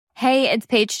Hey, it's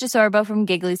Paige DeSorbo from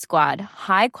Giggly Squad.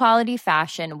 High quality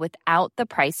fashion without the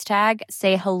price tag.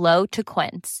 Say hello to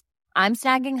Quince. I'm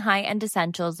snagging high-end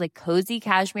essentials like cozy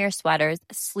cashmere sweaters,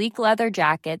 sleek leather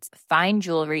jackets, fine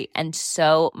jewelry, and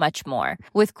so much more.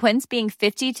 With Quince being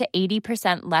 50 to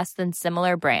 80% less than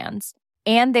similar brands.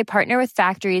 And they partner with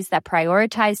factories that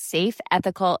prioritize safe,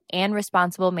 ethical, and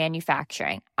responsible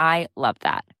manufacturing. I love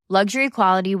that. Luxury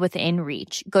quality within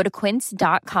reach. Go to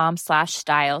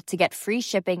quince.com/style to get free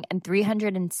shipping and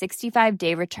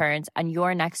 365-day returns on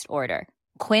your next order.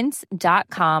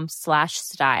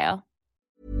 Quince.com/style.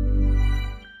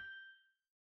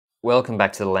 Welcome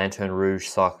back to the Lanterne Rouge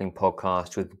Cycling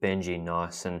Podcast with Benji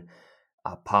Nice, and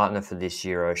our partner for this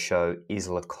Giro show is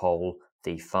Lecole,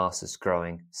 the fastest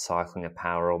growing cycling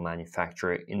apparel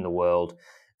manufacturer in the world.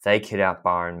 They kit out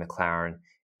Byron McLaren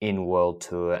in World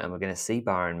Tour, and we're going to see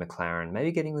Byron McLaren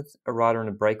maybe getting with a rider on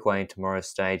a breakaway in tomorrow's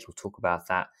stage. We'll talk about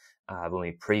that when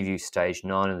we preview stage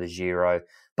 9 of the Giro.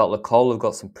 But Lecole have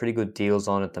got some pretty good deals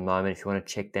on at the moment. If you want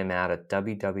to check them out at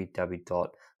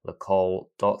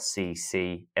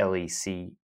www.lecole.cc,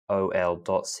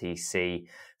 lecol.cc,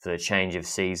 for the change of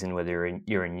season, whether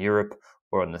you're in Europe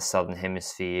or in the Southern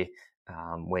Hemisphere.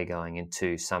 We're going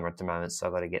into summer at the moment, so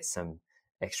I've got to get some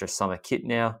extra summer kit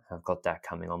now. I've got that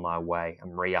coming on my way.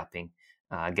 I'm re-upping,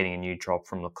 getting a new drop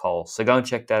from Lecole. So go and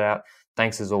check that out.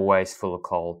 Thanks as always for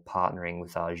Lecole partnering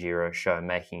with our Giro show,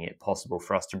 making it possible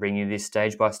for us to bring you this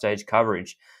stage-by-stage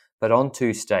coverage. But on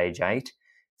to stage 8,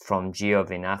 from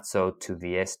Giovinazzo to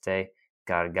Vieste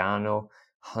Gargano,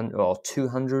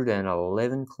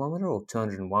 211 kilometre or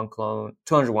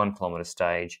 201 kilometre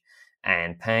stage,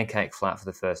 and pancake flat for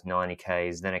the first 90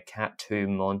 Ks, then a Cat 2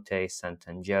 Monte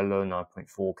Sant'Angelo,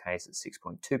 9.4 Ks at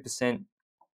 6.2%,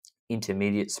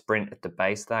 intermediate sprint at the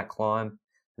base of that climb,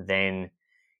 then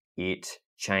it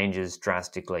changes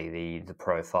drastically, the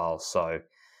profile. So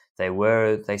they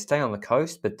stay on the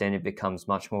coast, but then it becomes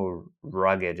much more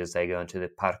rugged as they go into the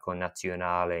Parco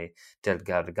Nazionale del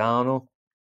Gargano,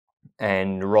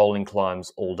 and rolling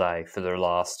climbs all day for their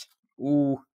last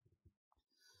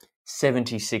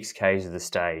 76 Ks of the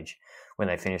stage when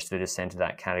they finish the descent of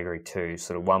that category 2,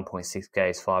 sort of 1.6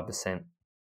 Ks, 5%,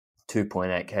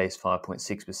 2.8 Ks,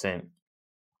 5.6%.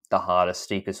 The hardest,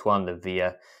 steepest one, the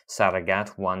Via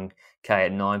Saragat, 1K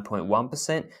at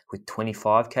 9.1% with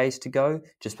 25 Ks to go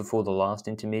just before the last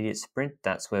intermediate sprint.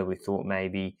 That's where we thought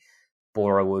maybe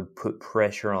Bora would put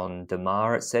pressure on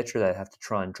Demar, etc. They'd have to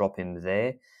try and drop him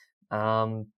there.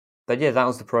 But yeah, that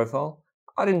was the profile.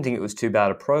 I didn't think it was too bad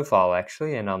a profile,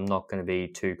 actually, and I'm not going to be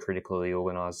too critical of the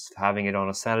organisers for having it on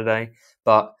a Saturday.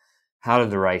 But how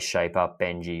did the race shape up,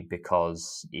 Benji?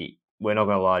 Because we're not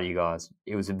going to lie to you guys,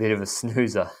 it was a bit of a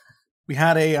snoozer. We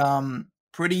had a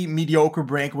pretty mediocre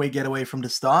breakaway getaway from the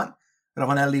start.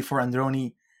 Ravanelli for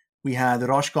Androni. We had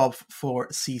Roshkov for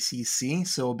CCC,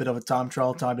 so a bit of a time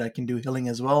trial type that can do hilling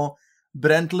as well.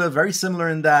 Brentle, very similar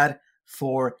in that,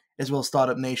 for Israel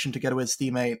Startup Nation together with his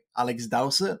teammate Alex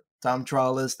Dowsett, time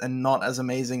trialist and not as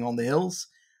amazing on the hills.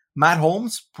 Matt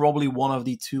Holmes, probably one of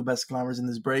the 2 best climbers in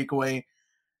this breakaway.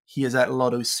 He is at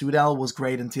Lotto Soudal, was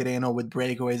great in Tirreno with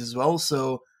breakaways as well.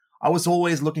 So I was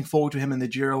always looking forward to him in the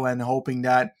Giro and hoping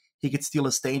that he could steal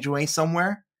a stage away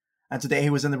somewhere. And today he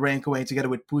was in the breakaway together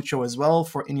with Puccio as well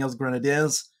for Ineos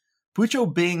Grenadiers.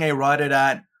 Puccio being a rider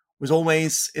that was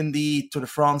always in the Tour de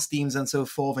France teams and so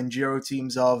forth and Giro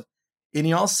teams of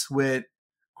Ineos with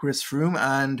Chris Froome,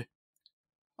 and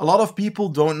a lot of people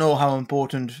don't know how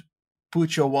important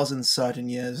Puccio was in certain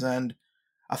years, and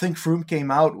I think Froome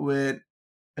came out with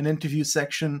an interview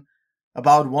section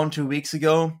about 1-2 weeks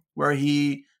ago where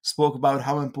he spoke about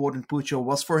how important Puccio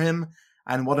was for him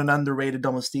and what an underrated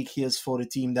domestique he is for the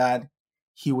team that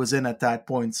he was in at that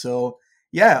point. So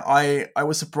yeah, I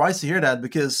was surprised to hear that,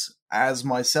 because as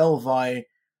myself, I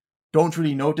don't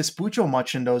really notice Puccio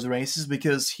much in those races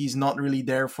because he's not really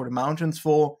there for the mountains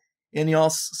for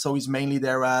Ineos, so he's mainly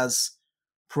there as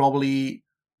probably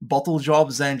bottle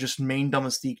jobs and just main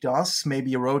domestique tasks,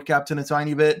 maybe a road captain a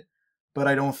tiny bit, but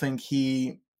I don't think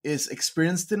he is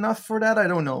experienced enough for that. I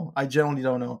don't know. I generally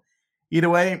don't know. Either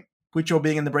way, Puccio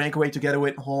being in the breakaway together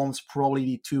with Holmes, probably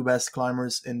the 2 best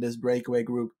climbers in this breakaway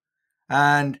group.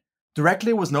 And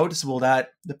directly it was noticeable that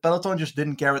the peloton just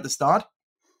didn't care at the start.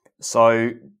 So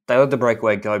they let the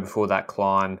breakaway go before that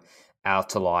climb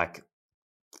out to like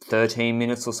 13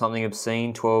 minutes or something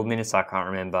obscene, 12 minutes, I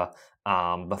can't remember,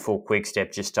 before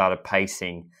Quickstep just started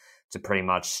pacing to pretty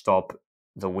much stop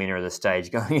the winner of the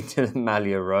stage going into the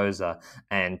Maglia Rosa.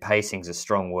 And pacing's a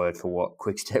strong word for what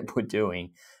Quickstep were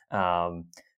doing.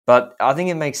 But I think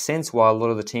it makes sense why a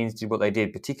lot of the teams did what they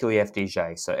did, particularly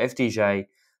FDJ. So FDJ,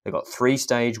 they got 3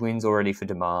 stage wins already for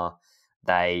Demar.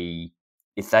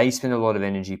 if they spend a lot of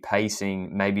energy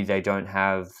pacing, maybe they don't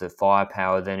have the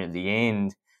firepower then at the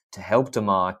end to help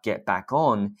Demar get back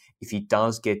on if he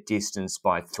does get distanced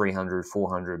by 300,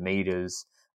 400 meters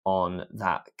on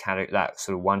that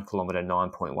sort of 1 kilometer,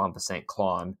 9.1%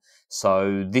 climb.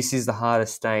 So this is the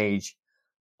hardest stage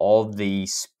of the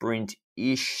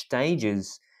sprint-ish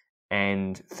stages,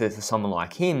 and for someone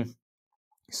like him,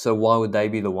 so why would they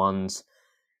be the ones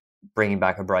bringing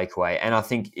back a breakaway? And I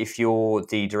think if you're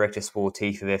the director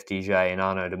sportif of FDJ and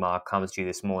Arnaud Demar comes to you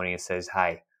this morning and says,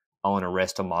 hey, I want to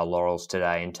rest on my laurels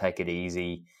today and take it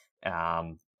easy,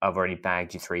 I've already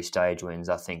bagged you 3 stage wins,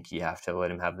 I think you have to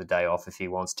let him have the day off if he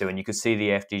wants to. And you could see the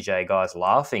FDJ guys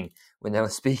laughing when they were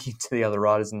speaking to the other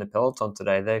riders in the peloton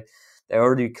today. They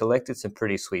already collected some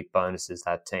pretty sweet bonuses,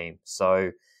 that team.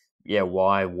 So yeah,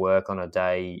 why work on a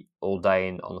day all day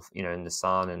in the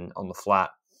sun and on the flat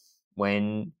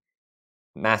when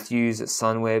Matthews at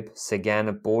Sunweb, Sagan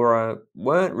at Bora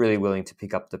weren't really willing to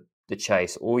pick up the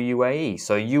chase, or UAE.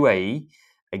 So UAE,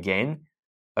 again,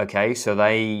 okay, so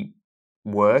they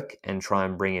work and try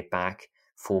and bring it back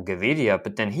for Gaviria,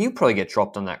 but then he'll probably get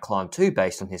dropped on that climb too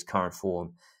based on his current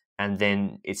form. And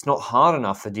then it's not hard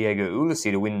enough for Diego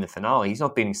Ulissi to win in the finale. He's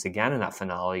not beating Sagan in that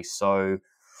finale, so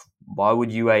why would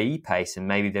UAE pace? And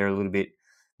maybe they're a little bit,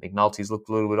 McNulty's looked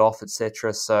a little bit off,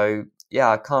 etc. So yeah,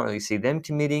 I can't really see them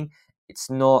committing. It's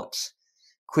not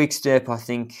Quick-Step, I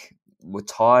think, were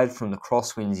tired from the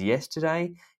crosswinds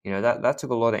yesterday. That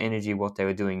took a lot of energy, what they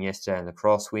were doing yesterday in the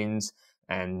crosswinds.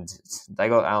 And they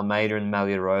got Almeida and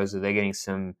Malia Rosa. They're getting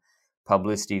some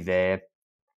publicity there.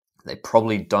 They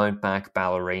probably don't back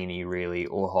Ballerini, really,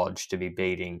 or Hodge to be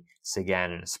beating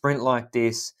Sagan in a sprint like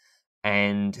this.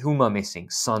 And who am I missing?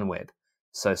 Sunweb.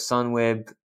 So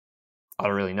Sunweb, I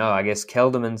don't really know. I guess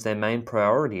Kelderman's their main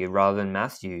priority rather than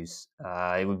Matthews.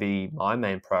 It would be my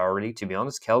main priority, to be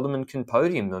honest. Kelderman can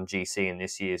podium on GC in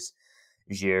this year's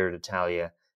Giro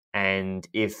d'Italia. And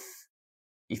if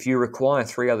you require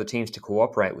 3 other teams to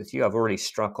cooperate with you, I've already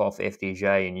struck off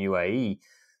FDJ and UAE,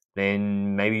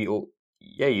 then maybe,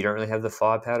 you don't really have the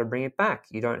firepower to bring it back.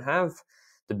 You don't have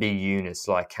the big units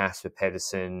like Casper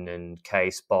Pedersen and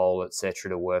Case Bowl, etc.,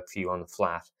 to work for you on the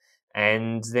flat.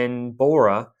 And then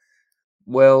Bora,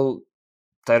 well,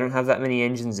 they don't have that many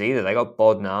engines either. They got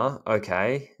Bodnar,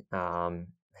 okay.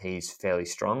 He's fairly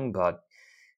strong, but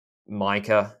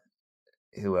Micah,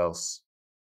 who else?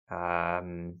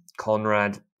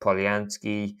 Conrad,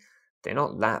 Polyansky, they're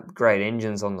not that great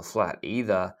engines on the flat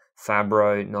either.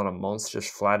 Fabro, not a monstrous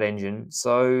flat engine,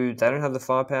 so they don't have the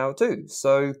firepower too.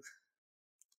 So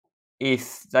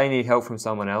if they need help from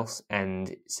someone else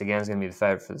and Sagan's going to be the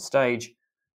favourite for the stage,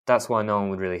 that's why no one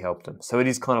would really help them. So it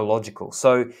is kind of logical.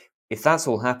 So if that's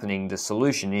all happening, the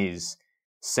solution is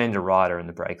send a rider in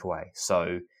the breakaway.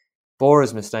 So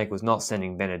Bora's mistake was not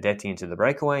sending Benedetti into the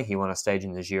breakaway. He won a stage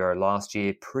in the Giro last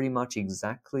year, pretty much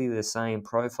exactly the same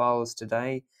profile as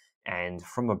today. And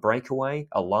from a breakaway,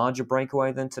 a larger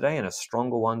breakaway than today, and a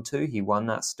stronger one too, he won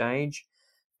that stage.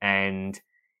 And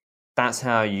that's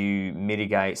how you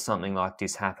mitigate something like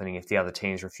this happening if the other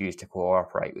teams refuse to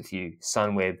cooperate with you.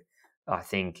 Sunweb, I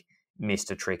think, missed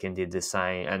a trick and did the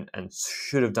same, and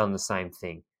should have done the same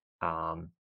thing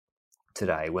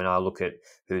today. When I look at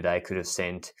who they could have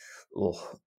sent,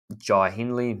 Jai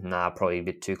Hindley, probably a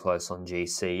bit too close on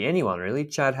GC. Anyone really?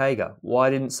 Chad Hager.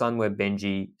 Why didn't Sunweb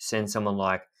Benji send someone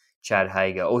like Chad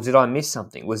Hager? Or did I miss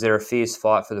something? Was there a fierce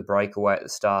fight for the breakaway at the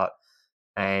start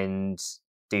and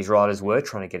these riders were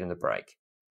trying to get in the break?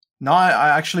 No,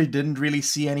 I actually didn't really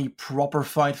see any proper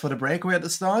fight for the breakaway at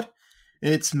the start.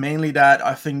 It's mainly that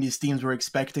I think these teams were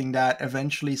expecting that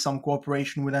eventually some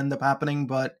cooperation would end up happening,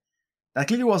 but that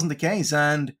clearly wasn't the case.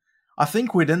 And I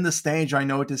think within the stage, I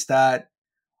noticed that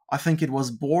I think it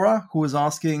was Bora who was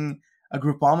asking a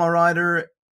Groupama rider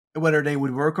whether they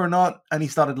would work or not, and he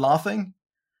started laughing.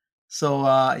 So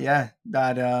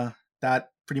that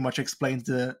pretty much explains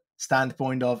the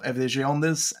standpoint of FDJ on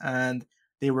this, and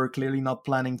they were clearly not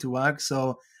planning to work.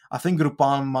 So I think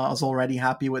Groupama is already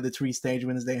happy with the 3 stage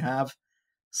wins they have.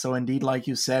 So indeed, like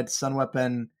you said,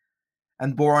 Sunweb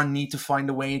and Bora need to find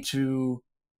a way to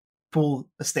pull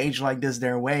a stage like this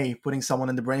their way, putting someone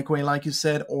in the breakaway, like you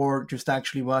said, or just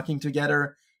actually working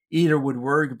together. Either would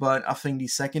work, but I think the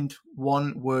second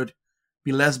one would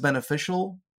be less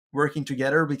beneficial, working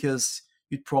together, because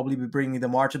you'd probably be bringing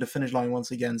Demar to the finish line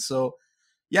once again. So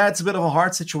yeah, it's a bit of a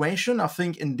hard situation. I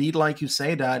think indeed, like you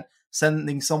say, that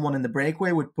sending someone in the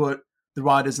breakaway would put the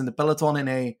riders in the peloton in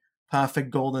a perfect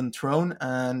golden throne,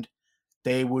 and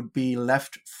they would be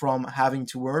left from having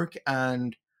to work.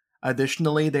 And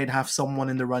additionally, they'd have someone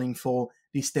in the running for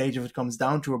the stage if it comes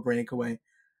down to a breakaway.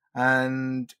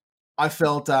 And I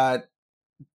felt that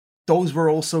those were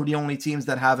also the only teams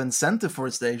that have incentive for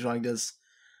a stage like this.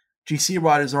 GC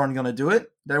riders aren't going to do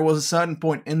it. There was a certain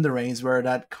point in the race where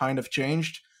that kind of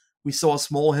changed. We saw a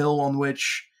small hill on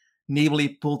which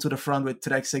Nibali pulled to the front with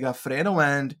Trek Segafredo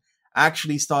and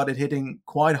actually started hitting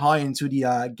quite high into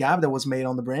the gap that was made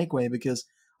on the breakaway, because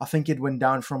I think it went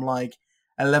down from like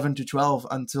 11 to 12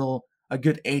 until a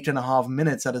good 8.5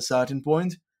 minutes at a certain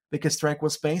point, because Trek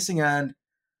was pacing, and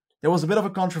there was a bit of a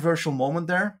controversial moment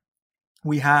there.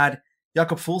 We had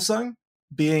Jakob Fuglsang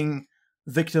being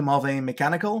victim of a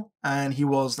mechanical, and he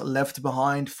was left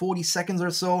behind 40 seconds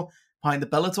or so behind the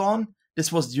peloton.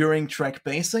 This was during Trek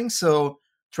pacing, so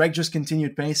Trek just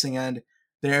continued pacing, and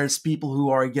there's people who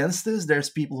are against this,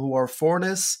 there's people who are for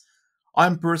this.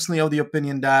 I'm personally of the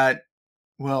opinion that,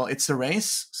 well, it's a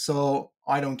race, so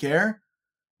I don't care.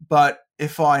 But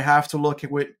if I have to look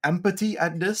with empathy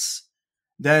at this,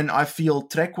 then I feel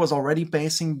Trek was already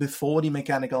pacing before the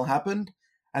mechanical happened,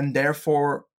 and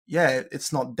therefore, yeah,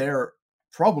 it's not their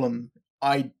problem.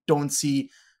 I don't see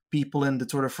people in the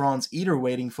Tour de France either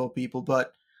waiting for people,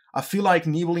 but I feel like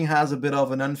Nibali has a bit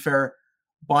of an unfair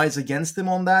bias against him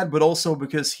on that, but also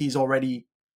because he's already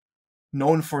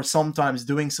known for sometimes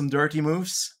doing some dirty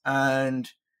moves,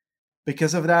 and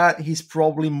because of that, he's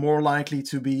probably more likely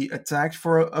to be attacked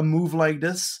for a move like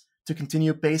this, to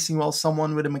continue pacing while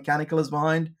someone with a mechanical is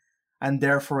behind, and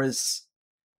therefore is,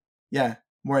 yeah,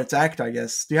 more attacked, I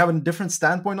guess. Do you have a different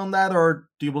standpoint on that, or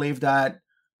do you believe that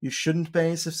you shouldn't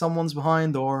pace if someone's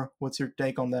behind, or what's your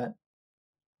take on that?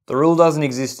 The rule doesn't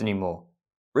exist anymore.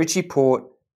 Richie Porte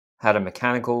had a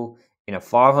mechanical in a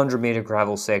 500-metre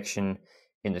gravel section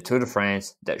in the Tour de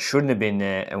France that shouldn't have been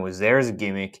there and was there as a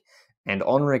gimmick, and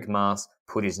Enric Mas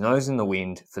put his nose in the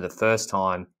wind for the first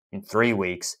time in 3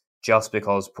 weeks just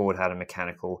because Porte had a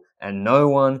mechanical, and no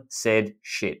one said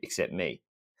shit except me.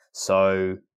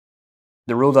 So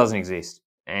the rule doesn't exist,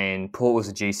 and Porte was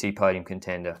a GC podium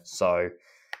contender, so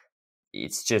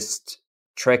it's just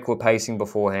Trek were pacing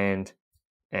beforehand,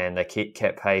 and they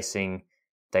kept pacing.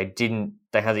 They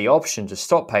had the option to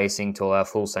stop pacing to allow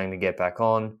Fuglsang to get back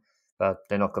on, but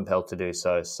they're not compelled to do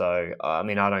so. So, I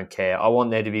mean, I don't care. I want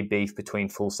there to be beef between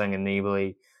Fuglsang and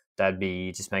Nibali.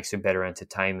 Just makes it better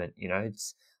entertainment. You know,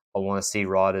 I want to see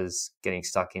riders getting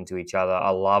stuck into each other.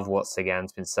 I love what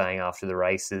Sagan's been saying after the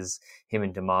races, him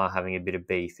and Demar having a bit of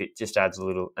beef. It just adds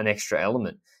an extra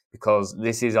element, because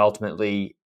this is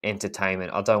ultimately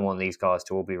entertainment. I don't want these guys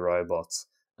to all be robots.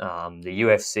 The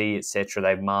UFC, etc.,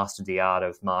 they've mastered the art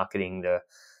of marketing the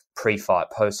pre-fight,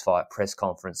 post-fight, press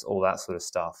conference, all that sort of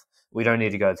stuff. We don't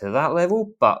need to go to that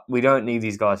level, but we don't need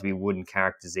these guys to be wooden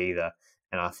characters either.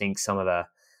 And I think some of the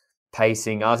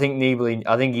pacing, I think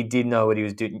Nibali, he did know what he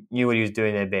was doing,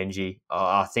 there, Benji.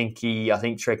 I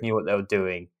think Trek knew what they were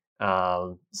doing.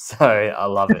 So I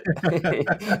love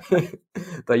it.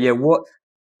 But yeah,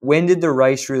 when did the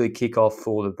race really kick off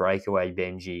for the breakaway,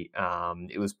 Benji?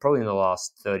 It was probably in the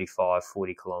last 35,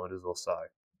 40 kilometers or so.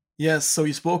 Yes, so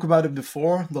you spoke about it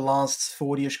before. The last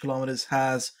 40-ish kilometers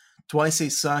has twice a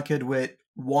circuit with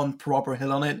one proper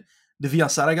hill on it, the Via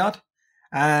Saragat.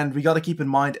 And we got to keep in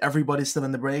mind everybody's still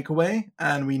in the breakaway,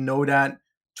 and we know that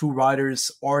two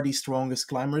riders are the strongest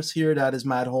climbers here. That is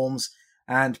Matt Holmes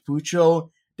and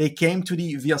Puccio. They came to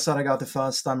the Via Saragat the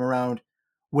first time around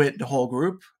with the whole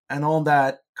group, and on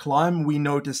that climb, we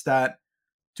noticed that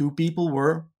two people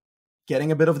were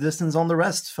getting a bit of distance on the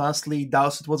rest. Firstly,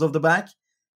 Dowsett was off the back.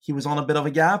 He was on a bit of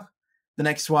a gap. The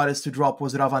next riders to drop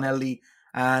was Ravanelli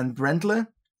and Brentle,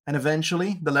 and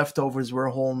eventually the leftovers were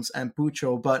Holmes and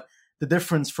Puccio. But the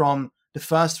difference from the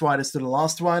first riders to the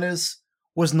last riders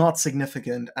was not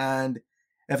significant, and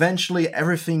eventually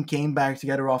everything came back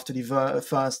together after the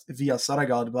first Via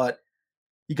Saragat. But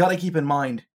you got to keep in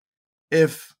mind,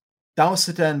 if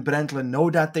Dowsett and Brentle know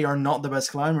that they are not the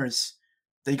best climbers,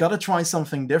 they got to try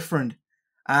something different,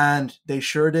 and they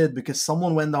sure did, because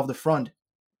someone went off the front.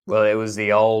 Well, it was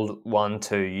the old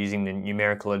 1-2, using the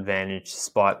numerical advantage,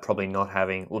 despite probably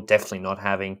definitely not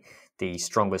having the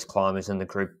strongest climbers in the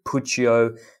group.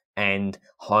 Puccio and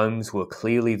Holmes were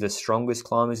clearly the strongest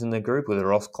climbers in the group, with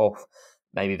Roscoff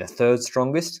maybe the third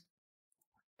strongest.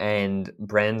 And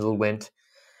Brandl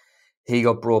he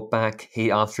got brought back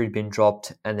after he'd been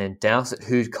dropped, and then Dowsett,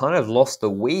 who'd kind of lost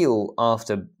the wheel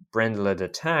after Brandl had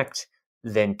attacked,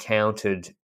 then countered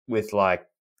with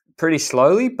pretty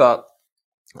slowly, but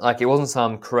it wasn't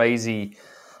some crazy.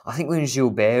 I think when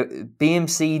Gilbert,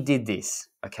 BMC did this,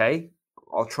 okay?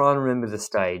 I'll try and remember the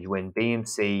stage when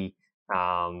BMC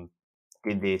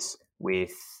did this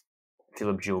with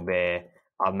Philippe Gilbert.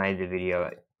 I made the video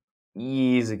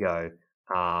years ago.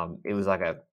 It was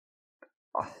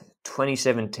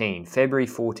 2017, February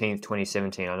 14th,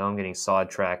 2017. I know I'm getting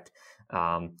sidetracked.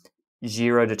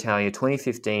 Giro d'Italia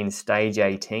 2015, stage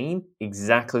 18,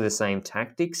 exactly the same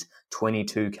tactics,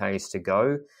 22 Ks to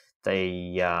go.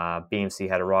 The BMC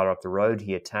had a rider up the road.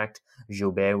 He attacked.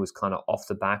 Gilbert was kind of off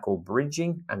the back or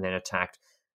bridging and then attacked.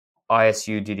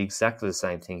 ISU did exactly the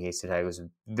same thing here today. It was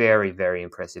very, very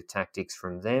impressive tactics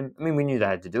from them. I mean, we knew they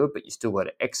had to do it, but you still got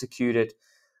to execute it.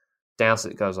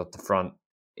 Dowsett goes off the front.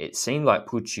 It seemed like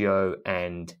Puccio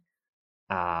and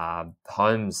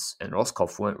Holmes and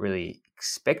Roscoff weren't really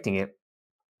expecting it.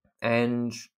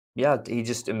 And yeah, he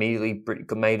just immediately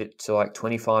made it to like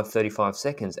 25, 35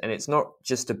 seconds. And it's not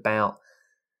just about,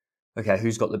 okay,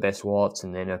 who's got the best watts?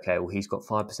 And then, okay, well, he's got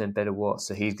 5% better watts,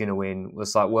 so he's going to win.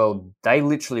 It's like, well, they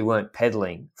literally weren't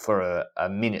pedaling for a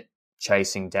minute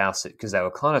chasing Dowsett because they were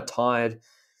kind of tired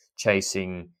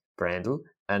chasing Brandl.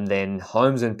 And then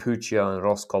Holmes and Puccio and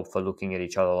Roscoff are looking at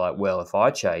each other like, well, if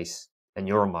I chase and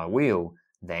you're on my wheel,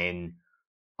 then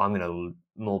I'm going to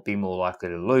be more likely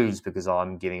to lose because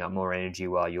I'm giving up more energy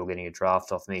while you're getting a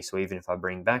draft off me. So even if I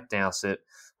bring back Dowsett,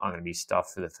 I'm going to be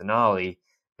stuffed for the finale.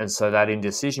 And so that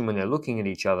indecision when they're looking at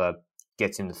each other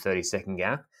gets in the 30-second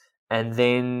gap. And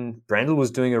then Brandl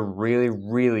was doing a really,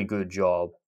 really good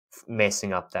job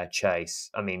messing up that chase.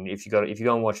 I mean, if you go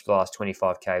and watch the last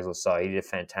 25 Ks or so, he did a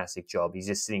fantastic job. He's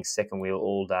just sitting second wheel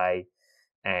all day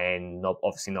and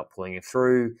obviously not pulling it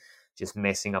through, just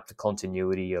messing up the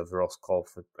continuity of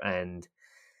Roscoff and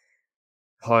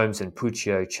Holmes and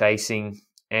Puccio chasing.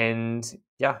 And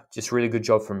yeah, just really good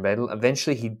job from Brandl.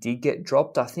 Eventually he did get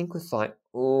dropped, I think with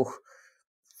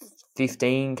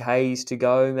 15 Ks to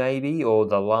go maybe, or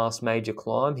the last major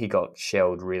climb. He got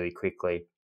shelled really quickly.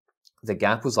 The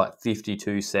gap was like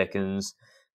 52 seconds.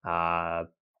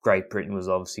 Great Britain was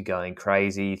obviously going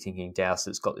crazy, thinking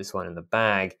Dowsett's got this one in the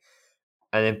bag.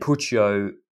 And then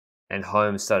Puccio and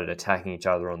Holmes started attacking each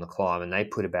other on the climb, and they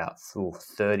put about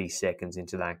 30 seconds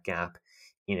into that gap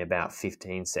in about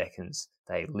 15 seconds.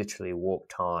 They literally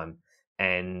warped time.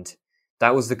 And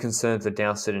that was the concern for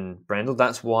Dowsett and Brandl.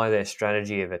 That's why their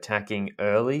strategy of attacking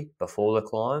early before the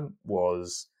climb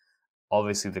was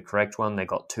obviously the correct one. They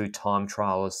got two time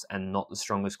trialists and not the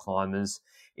strongest climbers.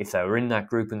 If they were in that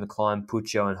group in the climb,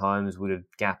 Puccio and Holmes would have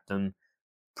gapped them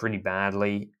pretty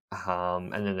badly.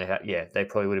 And then they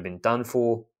probably would have been done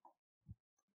for.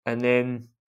 And then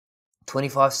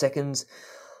 25 seconds,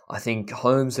 I think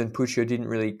Holmes and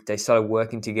Puccio they started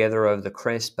working together over the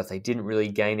crest, but they didn't really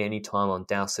gain any time on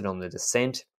Dowsett on the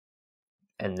descent.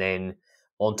 And then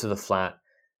onto the flat,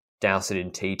 Dowsett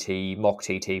in mock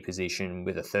TT position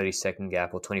with a 30-second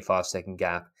gap or 25-second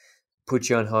gap.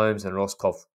 Puccio and Holmes and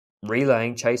Roscoff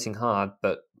relaying, chasing hard,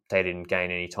 but they didn't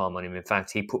gain any time on him. In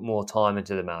fact, he put more time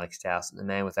into the Alex Dowsett, the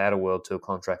man without a World Tour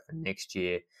contract for next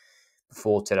year,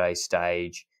 before today's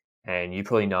stage. And you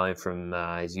probably know him from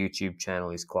his YouTube channel.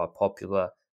 He's quite popular.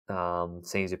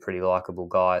 Seems a pretty likable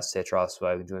guy, etc. I've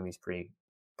spoken to him. He's pretty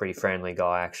friendly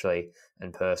guy, actually,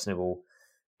 and personable.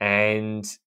 And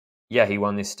yeah, he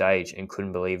won this stage and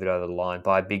couldn't believe it over the line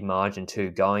by a big margin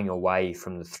too, going away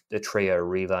from the trio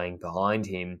relaying behind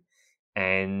him.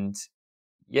 And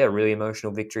yeah, really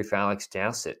emotional victory for Alex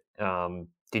Dowsett.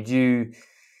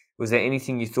 Was there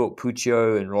anything you thought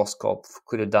Puccio and Roscoff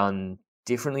could have done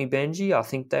differently, Benji? I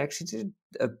think they actually did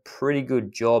a pretty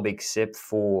good job, except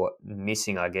for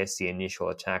missing, I guess, the initial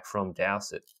attack from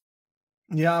Dowsett.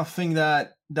 Yeah, I think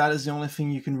that is the only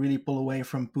thing you can really pull away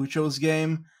from Puccio's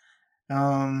game.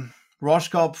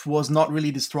 Roscoff was not really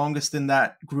the strongest in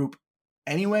that group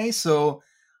anyway, so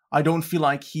I don't feel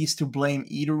like he's to blame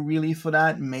either really for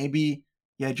that. Maybe,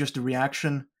 just a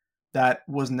reaction that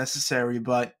was necessary,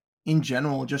 but in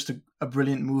general, just a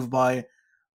brilliant move by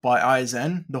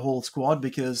ISN, the whole squad,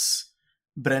 because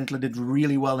Brentler did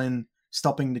really well in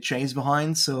stopping the chase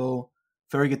behind, so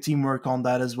very good teamwork on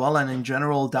that as well. And in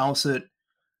general, Dowsett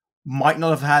might not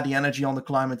have had the energy on the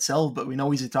climb itself, but we know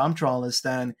he's a time trialist,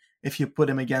 and if you put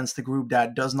him against a group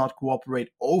that does not cooperate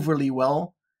overly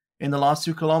well in the last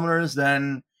 2 kilometers,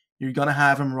 then you're going to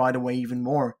have him right away even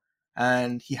more.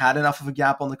 And he had enough of a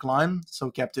gap on the climb, so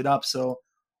kept it up. So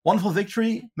wonderful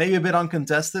victory, maybe a bit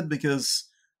uncontested, because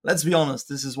let's be honest,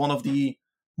 this is one of the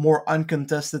more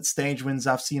uncontested stage wins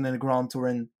I've seen in the Grand Tour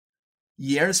in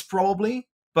years, probably.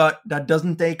 But that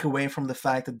doesn't take away from the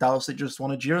fact that Dowsett just won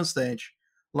a Giro stage.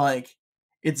 Like,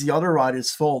 it's the other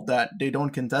riders' fault that they don't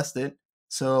contest it.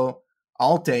 So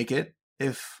I'll take it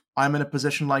if I'm in a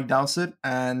position like Dowsett,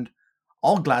 and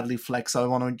I'll gladly flex I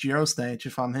won a Giro stage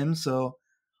if I'm him. So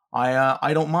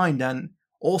I don't mind. And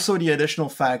also the additional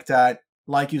fact that,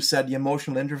 like you said, the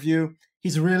emotional interview,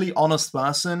 he's a really honest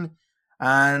person.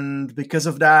 And because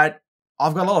of that,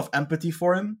 I've got a lot of empathy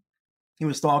for him, he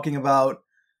was talking about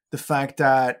the fact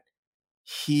that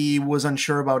he was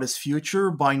unsure about his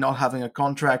future by not having a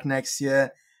contract next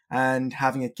year and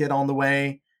having a kid on the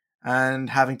way and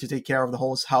having to take care of the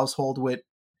whole household with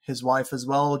his wife as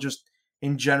well. Just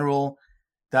in general,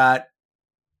 that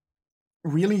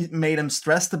really made him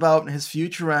stressed about his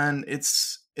future. And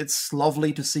it's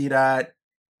lovely to see that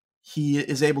he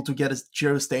is able to get his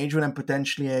Giro stage win and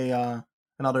potentially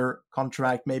another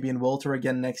contract, maybe in World Tour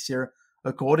again next year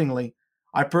accordingly.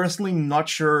 I personally not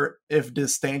sure if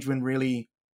this stage win really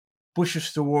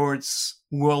pushes towards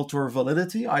World Tour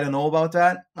validity. I don't know about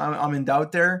that. I'm in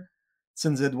doubt there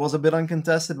since it was a bit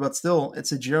uncontested, but still,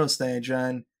 it's a Giro stage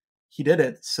and he did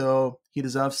it. So he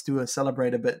deserves to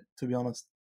celebrate a bit, to be honest.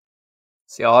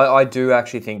 See, I do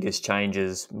actually think this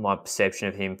changes my perception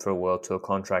of him for a World Tour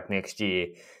contract next year.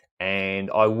 And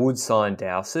I would sign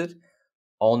Dowsett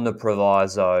on the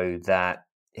proviso that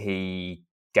he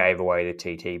gave away the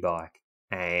TT bike.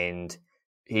 And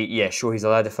he's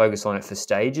allowed to focus on it for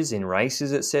stages in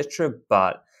races, etc.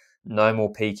 But no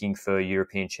more peaking for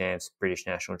European champs, British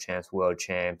national champs, world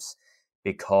champs,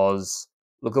 because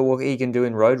look at what he can do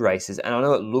in road races. And I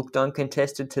know it looked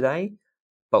uncontested today,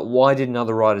 but why didn't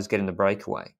other riders get in the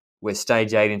breakaway? We're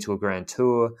stage 8 into a Grand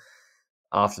Tour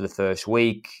after the first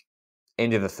week.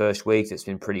 End of the first week, that's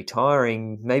been pretty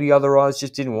tiring. Maybe other riders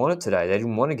just didn't want it today. They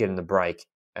didn't want to get in the break.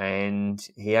 And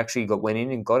he actually went in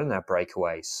and got in that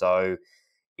breakaway. So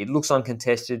it looks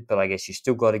uncontested, but I guess you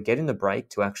still got to get in the break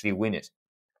to actually win it.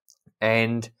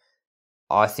 And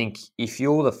I think if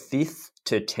you're the 5th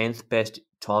to 10th best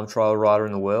time trial rider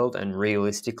in the world, and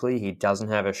realistically he doesn't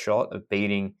have a shot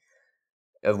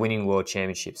of winning world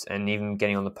championships and even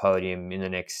getting on the podium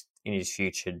in his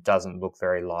future doesn't look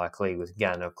very likely with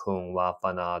Ganna, Kung, Wout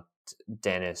van Aert,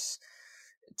 Dennis.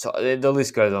 So the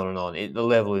list goes on and on. The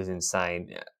level is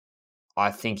insane.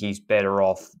 I think he's better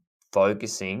off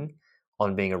focusing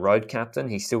on being a road captain.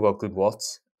 He's still got good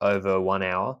watts over 1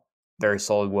 hour, very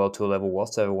solid World Tour level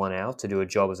watts over 1 hour to do a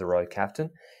job as a road captain.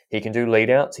 He can do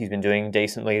lead-outs. He's been doing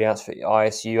decent lead-outs for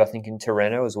ISU, I think in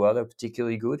Tirreno as well. They're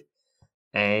particularly good.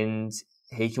 And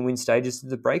he can win stages as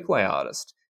the breakaway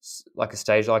artist, like a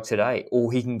stage like today.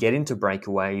 Or he can get into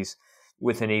breakaways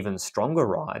with an even stronger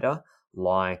rider,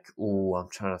 like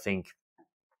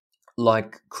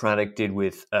Craddock did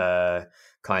with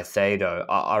Caicedo.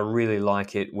 I really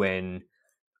like it when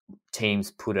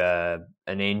teams put an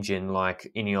engine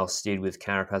like Ineos did with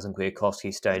Carapaz and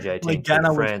Kwiatkowski stage 18 Like Tour de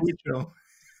Ghana France. with Fucho.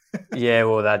 Yeah,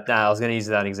 well, I was going to use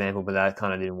that example, but that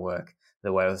kind of didn't work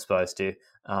the way it was supposed to.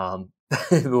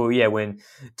 Well, yeah, when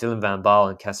Dylan Van Baal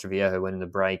and Castroviejo went in the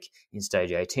break in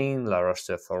stage 18, La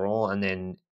Roche-sur-Foron, and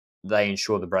then they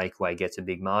ensure the breakaway gets a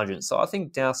big margin. So I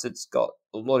think Dowsett's got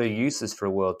a lot of uses for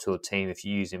a World Tour team if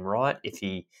you use him right, if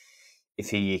he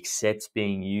accepts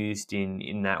being used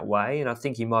in that way. And I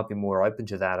think he might be more open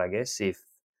to that, I guess, if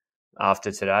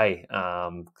after today,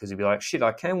 because he'd be like, shit,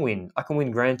 I can win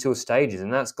Grand Tour stages,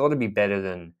 and that's got to be better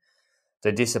than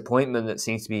the disappointment that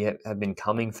seems to have been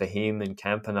coming for him and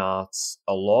Campenaerts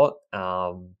a lot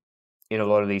in a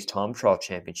lot of these time trial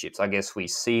championships. I guess we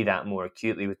see that more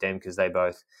acutely with them because they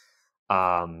both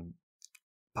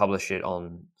publish it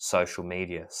on social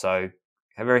media. So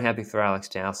I'm very happy for Alex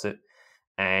Dowsett,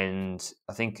 and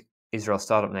I think Israel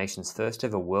Startup Nation's first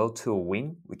ever World Tour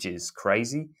win, which is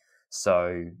crazy.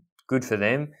 So good for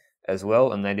them as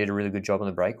well, and they did a really good job on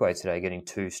the breakaway today, getting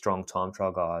 2 strong time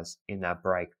trial guys in that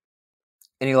break.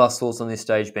 Any last thoughts on this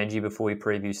stage, Benji, before we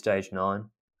preview stage 9?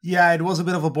 Yeah, it was a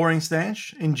bit of a boring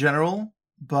stage in general,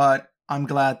 but I'm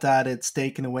glad that it's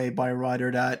taken away by a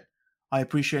rider that I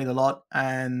appreciate a lot,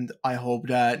 and I hope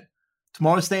that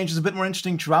tomorrow's stage is a bit more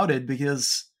interesting throughout it,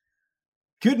 because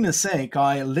goodness sake,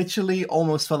 I literally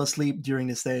almost fell asleep during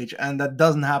the stage, and that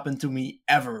doesn't happen to me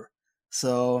ever.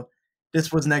 So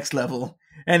this was next level.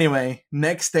 Anyway,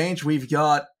 next stage we've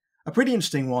got a pretty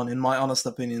interesting one, in my honest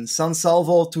opinion. San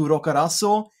Salvo to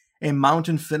Roccaraso, a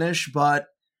mountain finish, but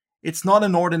it's not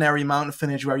an ordinary mountain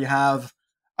finish where you have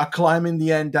a climb in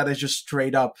the end that is just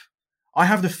straight up. I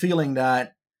have the feeling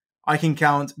that I can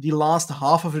count the last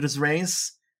half of this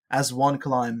race as one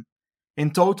climb.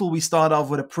 In total, we start off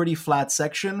with a pretty flat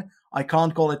section. I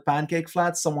can't call it pancake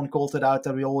flat. Someone called it out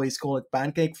that we always call it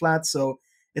pancake flat, so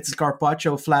it's a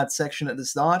Carpaccio flat section at the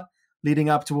start, leading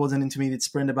up towards an intermediate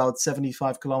sprint about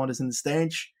 75 kilometers in the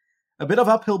stage. A bit of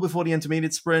uphill before the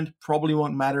intermediate sprint, probably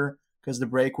won't matter because the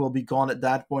break will be gone at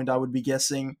that point, I would be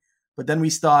guessing. But then we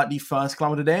start the first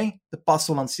climb of the day, the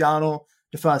Passo Lanciano,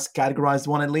 the first categorized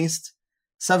one at least.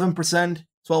 7%,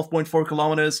 12.4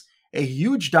 kilometers, a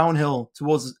huge downhill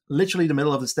towards literally the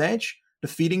middle of the stage, the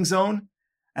feeding zone,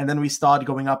 and then we start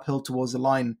going uphill towards the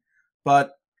line.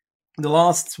 But The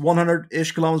last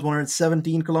 100-ish kilometers,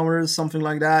 117 kilometers, something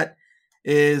like that,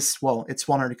 it's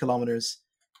 100 kilometers,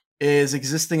 is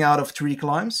existing out of 3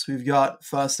 climbs. We've got,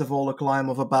 first of all, a climb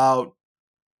of about,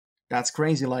 that's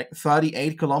crazy, like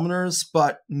 38 kilometers,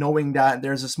 but knowing that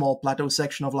there's a small plateau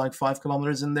section of like 5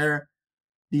 kilometers in there.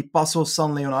 The Passo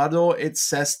San Leonardo, it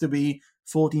says to be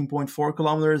 14.4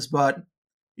 kilometers, but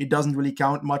it doesn't really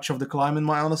count much of the climb in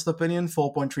my honest opinion,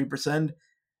 4.3%.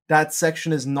 That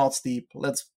section is not steep.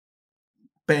 Let's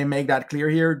make that clear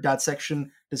here.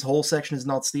 This whole section is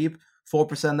not steep.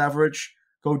 4% average.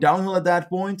 Go downhill at that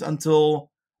point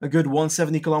until a good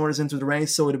 170 kilometers into the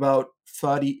race, so with about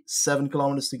 37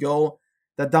 kilometers to go.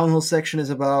 That downhill section is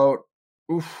about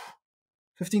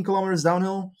 15 kilometers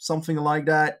downhill, something like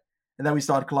that. And then we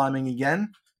start climbing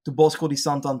again to Bosco di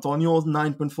Sant'Antonio,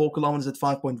 9.4 kilometers at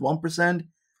 5.1%.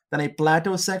 Then a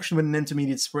plateau section with an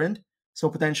intermediate sprint, so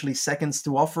potentially seconds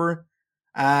to offer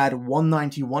at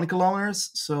 191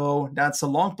 kilometers. So that's a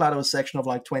long plateau section of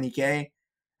like 20k.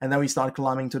 And then we start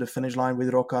climbing to the finish line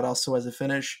with Roccaraso as a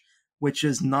finish, which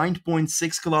is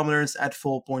 9.6 kilometers at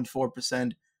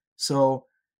 4.4%. So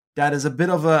that is a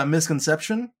bit of a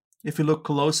misconception. If you look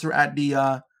closer at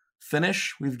the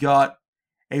finish, we've got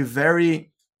a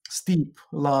very steep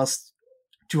last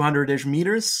 200-ish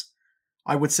meters.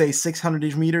 I would say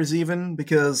 600-ish meters even,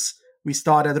 because we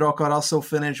start at Roccaraso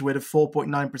finish with a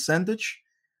 4.9 percentage.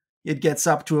 It gets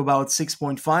up to about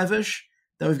 6.5-ish.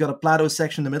 Then we've got a plateau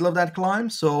section in the middle of that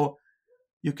climb. So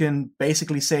you can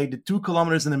basically say the 2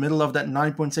 kilometers in the middle of that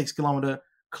 9.6 kilometer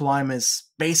climb is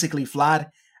basically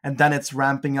flat. And then it's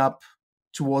ramping up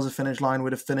towards the finish line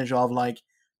with a finish of like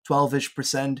 12-ish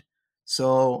percent.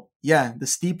 So yeah, the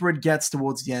steeper it gets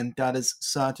towards the end, that is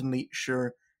certainly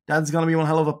sure. That's going to be one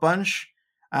hell of a punch.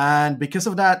 And because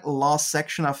of that last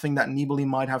section, I think that Nibali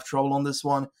might have trouble on this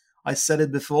one. I said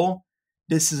it before.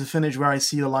 This is a finish where I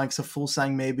see the likes of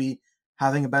Fuglsang maybe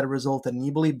having a better result than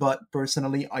Nibali, but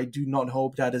personally, I do not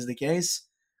hope that is the case.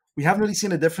 We haven't really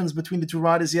seen a difference between the two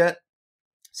riders yet.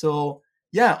 So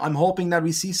yeah, I'm hoping that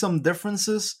we see some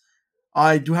differences.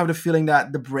 I do have the feeling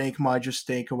that the break might just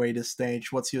take away this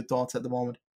stage. What's your thoughts at the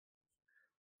moment?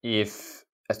 If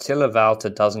Attila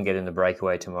Valter doesn't get in the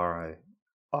breakaway tomorrow,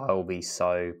 I will be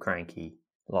so cranky.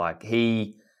 Like,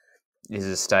 he is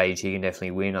a stage he can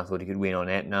definitely win. I thought he could win on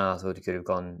Etna. I thought he could have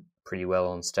gone pretty well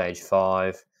on stage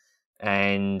 5.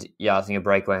 And yeah, I think a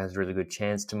breakaway has a really good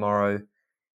chance tomorrow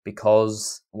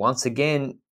because, once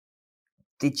again,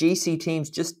 the GC teams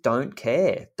just don't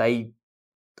care. They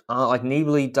are like,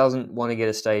 Nibali doesn't want to get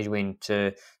a stage win.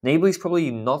 Nibali's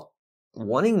probably not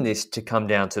wanting this to come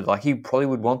down to, like, he probably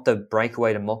would want the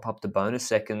breakaway to mop up the bonus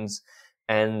seconds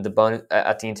and the bonus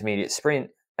at the intermediate sprint,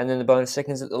 and then the bonus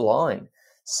seconds at the line.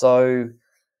 So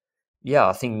yeah,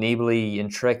 I think Nibali and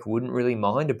Trek wouldn't really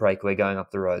mind a breakaway going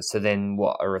up the road. So then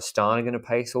what, are Astana going to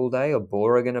pace all day, or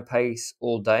Bora going to pace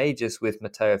all day just with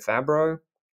Matteo Fabro?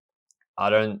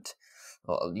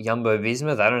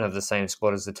 Jumbo-Visma, they don't have the same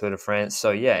squad as the Tour de France.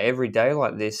 So yeah, every day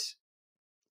like this,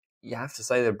 you have to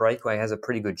say the breakaway has a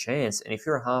pretty good chance. And if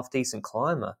you're a half-decent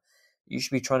climber, you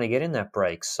should be trying to get in that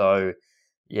break. So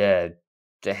yeah,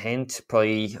 De Hent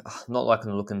probably not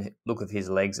liking the look of his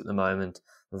legs at the moment.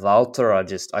 Valter,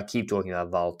 I keep talking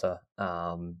about Valter,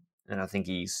 and I think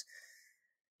he's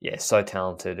so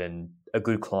talented and a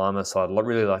good climber. So I'd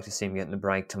really like to see him get in the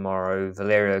break tomorrow.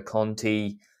 Valerio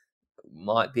Conti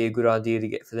might be a good idea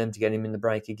for them to get him in the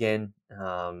break again.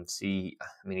 He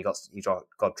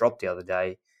got dropped the other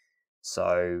day,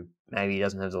 so maybe he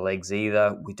doesn't have the legs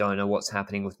either. We don't know what's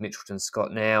happening with Mitchelton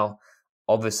Scott now.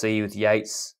 Obviously, with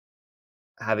Yates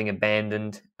having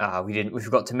abandoned, we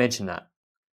forgot to mention that.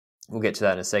 We'll get to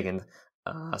that in a second,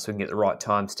 so we can get the right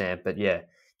timestamp. But yeah,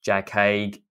 Jack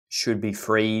Haig should be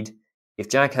freed. If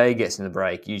Jack Haig gets in the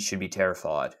break, you should be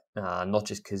terrified. Not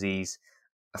just because he's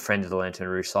a friend of the Lantern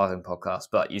Rouge Cycling Podcast,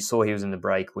 but you saw he was in the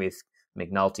break with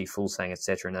McNulty, Fuglsang,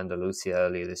 etc. in Andalusia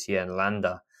earlier this year, and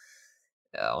Landa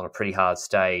on a pretty hard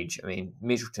stage. I mean,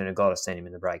 Mitchelton have got to send him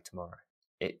in the break tomorrow.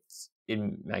 It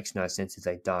makes no sense if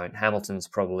they don't. Hamilton's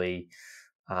probably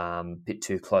a bit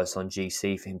too close on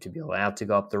GC for him to be allowed to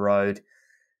go up the road.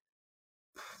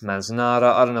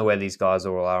 Masnada, I don't know where these guys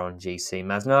all are on GC.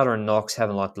 Masnada and Knox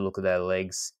haven't liked the look of their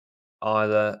legs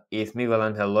either. If Miguel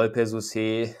Angel Lopez was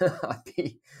here,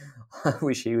 I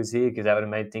wish he was here because that would have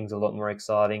made things a lot more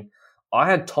exciting. I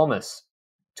had Thomas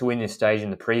to win this stage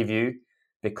in the preview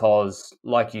because,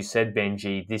 like you said,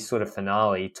 Benji, this sort of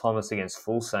finale, Thomas against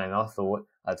Fuglsang, I thought,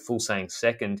 I'd Fuglsang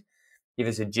second. If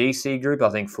it's a GC group, I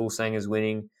think Fuglsang is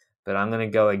winning, but I'm going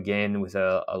to go again with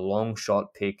a long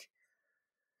shot pick.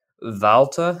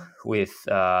 Valter with,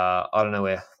 I don't know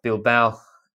where, Bilbao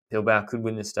Bilbao could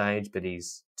win the stage, but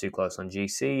he's too close on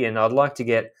GC. And I'd like to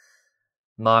get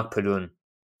Mark Padun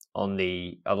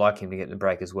I'd like him to get in the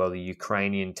break as well, the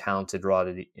Ukrainian talented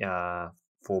rider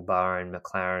for Bahrain,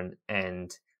 McLaren,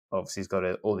 and obviously he's got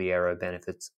all the aero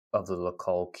benefits of the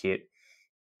Lecole kit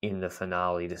in the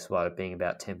finale, despite it being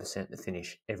about 10% to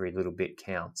finish. Every little bit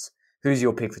counts. Who's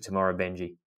your pick for tomorrow,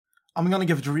 Benji? I'm going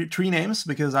to give three names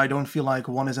because I don't feel like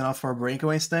one is enough for a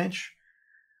breakaway stage.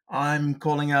 I'm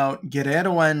calling out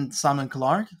Guerrero and Simon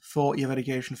Clark for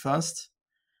Evaluation first,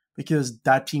 because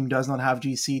that team does not have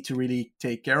GC to really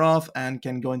take care of and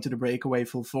can go into the breakaway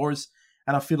full force.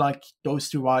 And I feel like those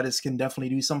two riders can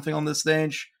definitely do something on this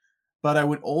stage. But I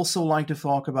would also like to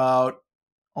talk about,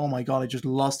 oh my god, I just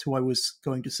lost who I was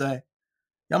going to say.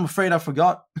 Yeah, I'm afraid I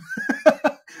forgot.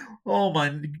 I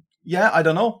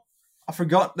don't know. I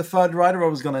forgot the third rider I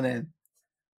was going to name.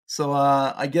 So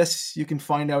I guess you can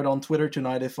find out on Twitter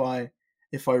tonight if I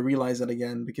realize it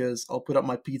again, because I'll put up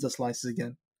my pizza slices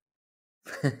again.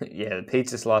 Yeah, the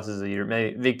pizza slices are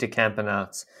maybe Victor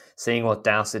Campenaerts, seeing what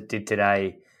Dowsett did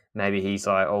today. Maybe he's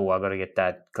like, oh, I got to get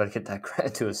that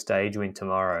credit to a stage win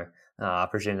tomorrow. I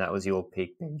presume that was your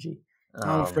pick, Benji.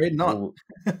 I'm afraid not.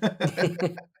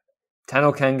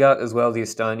 Tanel Kangat as well, the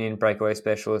Estonian breakaway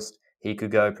specialist. He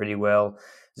could go pretty well.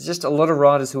 There's just a lot of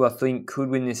riders who I think could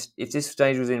win this. If this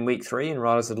stage was in week 3 and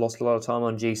riders had lost a lot of time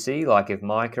on GC, like if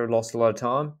Micah had lost a lot of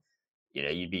time,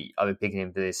 I'd be picking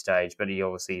him for this stage, but he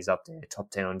obviously is up there,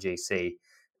 top 10 on GC.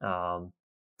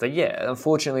 But yeah,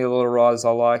 unfortunately, a lot of riders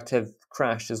I liked have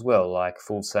crashed as well, like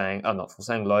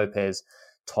Lopez,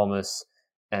 Thomas,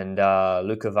 and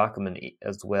Luca Wackerman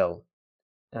as well.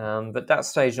 But that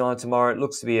stage 9 tomorrow, it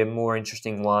looks to be a more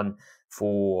interesting one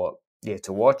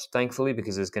to watch, thankfully,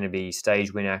 because there's going to be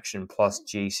stage win action plus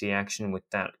GC action with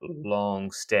that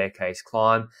long staircase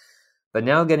climb. But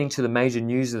now getting to the major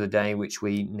news of the day, which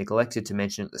we neglected to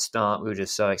mention at the start, we were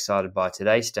just so excited by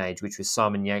today's stage, which was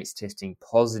Simon Yates testing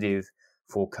positive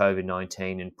for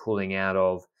COVID-19 and pulling out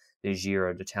of the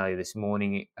Giro d'Italia this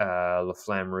morning. La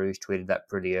Flamme Rouge tweeted that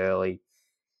pretty early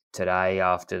today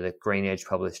after the Green Edge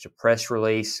published a press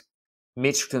release.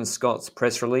 Mitchelton Scott's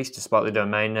press release, despite the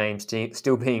domain name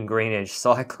still being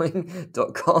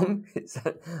greenedgecycling.com. Is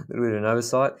that a little bit of an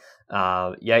oversight?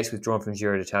 Yates withdrawn from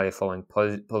Giro d'Italia following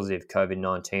positive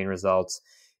COVID-19 results.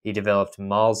 He developed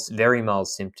very mild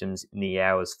symptoms in the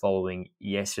hours following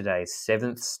yesterday's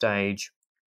 7th stage.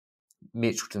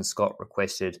 Mitchelton Scott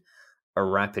requested a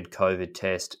rapid COVID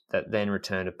test that then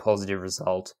returned a positive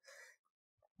result.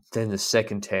 Then the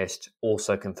second test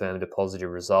also confirmed a positive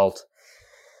result.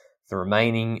 The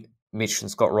remaining Mitchelton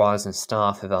Scott riders and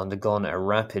staff have undergone a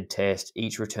rapid test,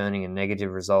 each returning a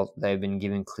negative result. They've been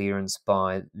given clearance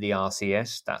by the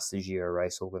RCS, that's the Giro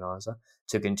race organiser,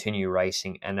 to continue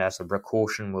racing, and as a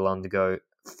precaution will undergo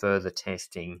further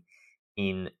testing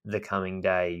in the coming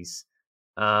days.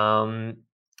 We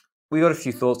got a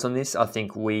few thoughts on this. I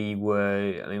think we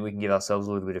can give ourselves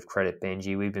a little bit of credit,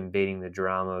 Benji. We've been beating the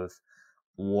drum of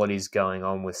what is going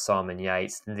on with Simon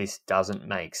Yates. This doesn't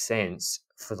make sense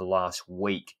for the last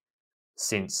week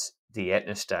since the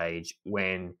Etna stage,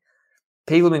 when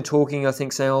people have been talking, I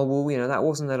think, saying, oh, well, that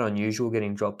wasn't that unusual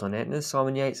getting dropped on Etna.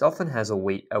 Simon Yates often has a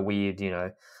weird,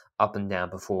 up and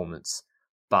down performance,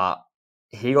 but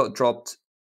he got dropped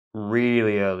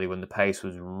really early when the pace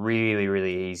was really,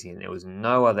 really easy and there was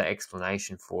no other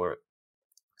explanation for it.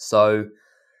 So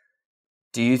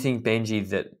do you think, Benji,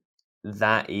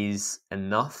 that is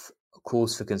enough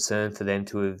cause for concern for them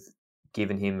to have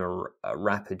given him a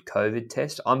rapid COVID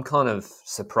test? I'm kind of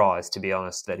surprised, to be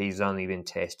honest, that he's only been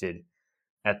tested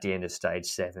at the end of stage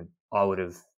 7.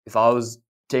 If I was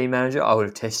team manager, I would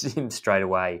have tested him straight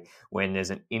away when there's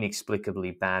an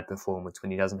inexplicably bad performance,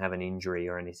 when he doesn't have an injury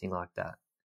or anything like that.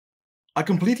 I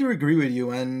completely agree with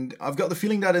you, and I've got the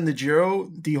feeling that in the Giro,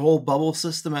 the whole bubble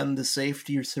system and the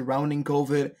safety surrounding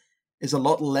COVID is a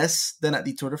lot less than at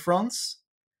the Tour de France.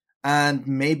 And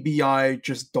maybe I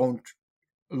just don't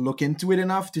look into it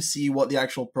enough to see what the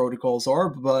actual protocols are,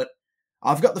 but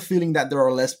I've got the feeling that there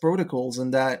are less protocols,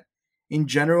 and that in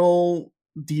general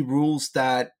the rules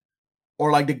that,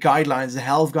 or like the guidelines, the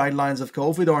health guidelines of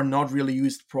COVID are not really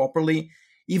used properly,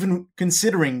 even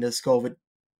considering this COVID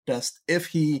test. If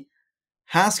he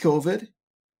has COVID,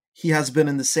 he has been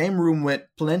in the same room with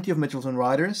plenty of Mitchelton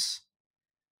riders,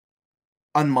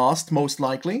 unmasked most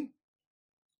likely,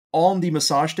 on the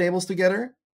massage tables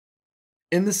together,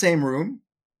 in the same room,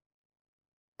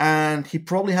 and he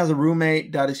probably has a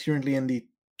roommate that is currently in the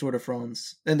Tour de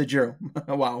France, in the Giro.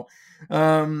 Wow.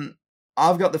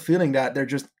 I've got the feeling that they're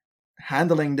just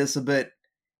handling this a bit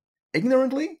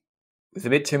ignorantly. With a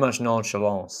bit too much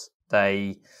nonchalance.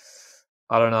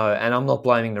 I don't know, and I'm not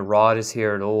blaming the riders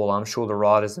here at all. I'm sure the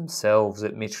riders themselves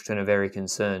at Mitchelton are very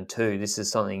concerned too. This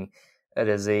is something at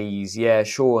Aziz. Yeah,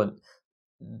 sure,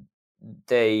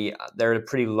 they're at a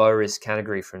pretty low risk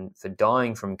category for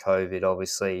dying from COVID,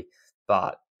 obviously,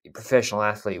 but professional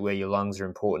athlete where your lungs are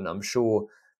important, I'm sure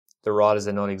the riders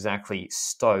are not exactly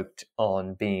stoked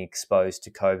on being exposed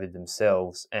to COVID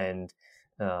themselves, and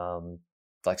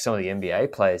like some of the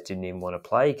NBA players didn't even want to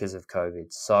play because of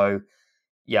COVID. So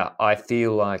yeah, I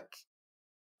feel like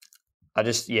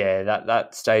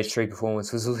that stage 3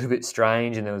 performance was a little bit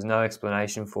strange, and there was no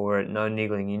explanation for it, no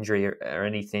niggling injury or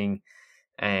anything.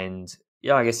 And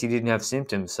yeah, I guess he didn't have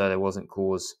symptoms, so there wasn't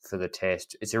cause for the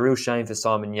test. It's a real shame for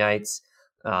Simon Yates.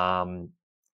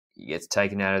 He gets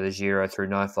taken out of the Giro through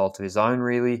no fault of his own,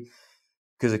 really,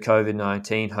 because of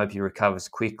COVID-19. Hope he recovers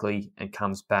quickly and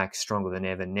comes back stronger than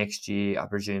ever next year. I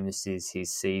presume this is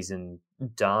his season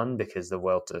done because the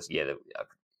Vuelta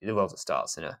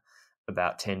starts in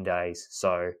about 10 days.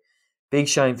 So big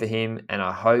shame for him, and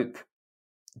I hope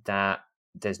that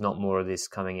there's not more of this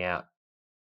coming out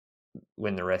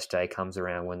when the rest day comes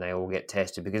around, when they all get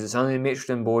tested, because it's only the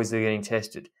Mitchelton boys that are getting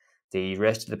tested. The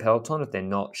rest of the peloton, if they're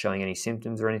not showing any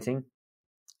symptoms or anything,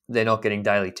 they're not getting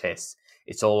daily tests.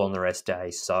 It's all on the rest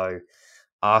day. So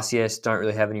RCS don't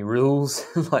really have any rules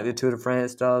like the Tour de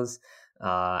France does.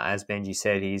 As Benji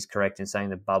said, he is correct in saying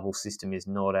the bubble system is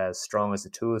not as strong as the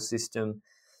Tour system.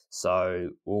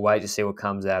 So we'll wait to see what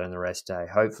comes out in the rest day.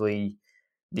 Hopefully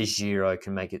this Giro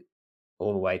can make it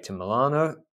all the way to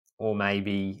Milano. Or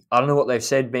maybe, I don't know what they've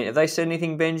said. Have they said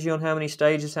anything, Benji, on how many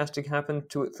stages has to happen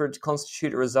for it to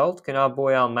constitute a result? Can our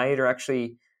boy Almeida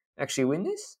actually win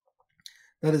this?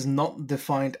 That is not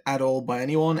defined at all by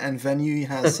anyone. And Venue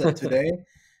has said today,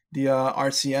 the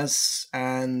RCS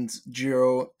and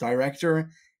Giro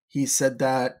director, he said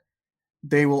that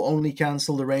they will only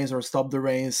cancel the race or stop the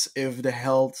race if the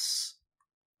health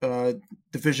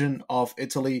division of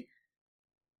Italy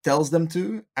tells them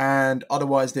to, and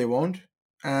otherwise they won't.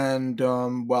 And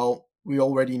we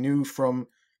already knew from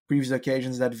previous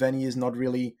occasions that Venny is not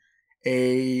really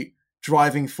a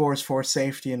driving force for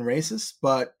safety in races,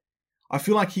 but I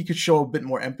feel like he could show a bit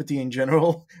more empathy in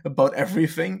general about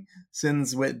everything,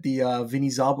 since with the Vini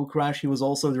Zabu crash, he was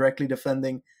also directly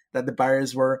defending that the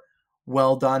barriers were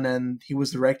well done and he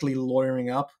was directly lawyering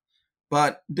up.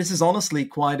 But this is honestly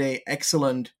quite a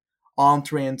excellent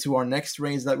entree into our next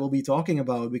race that we'll be talking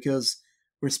about, because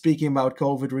we're speaking about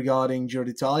COVID regarding Giro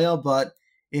d'Italia, but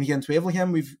in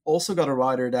Gent-Wevelgem, we've also got a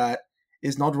rider that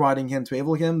is not riding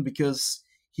Gent-Wevelgem because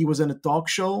he was in a talk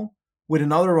show with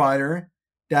another rider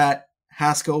that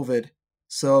has COVID.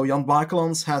 So Jan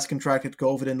Bakelans has contracted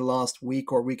COVID in the last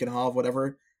week or week and a half,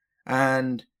 whatever.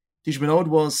 And Tish Benoit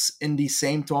was in the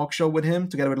same talk show with him,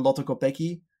 together with Lotto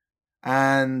Kopecky.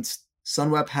 And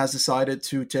Sunweb has decided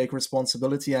to take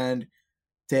responsibility and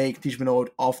take Tish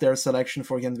Benoit off their selection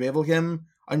for Gent-Wevelgem.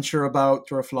 Unsure about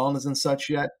Tour of Flanders and such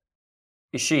yet.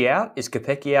 Is she out? Is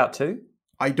Kopecky out too?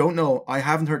 I don't know. I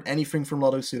haven't heard anything from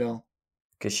Lotto Soudal.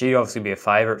 Because she'd obviously be a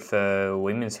favourite for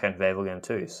women's Gent-Wevelgem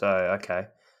too. So, okay.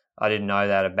 I didn't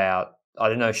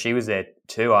know she was there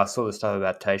too. I saw the stuff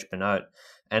about Tish Benoit.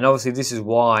 And obviously this is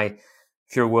why,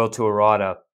 if you're a World Tour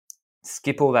rider,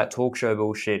 skip all that talk show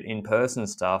bullshit, in-person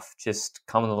stuff. Just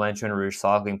come on the Lanterne Rouge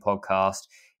Cycling Podcast.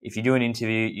 If you do an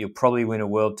interview, you'll probably win a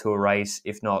World Tour race,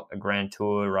 if not a Grand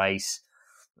Tour race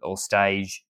or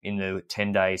stage in the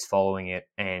 10 days following it,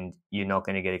 and you're not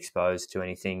going to get exposed to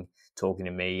anything talking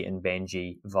to me and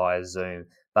Benji via Zoom.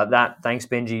 But thanks,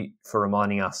 Benji, for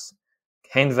reminding us.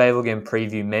 Gent-Wevelgem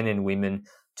preview, men and women.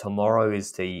 Tomorrow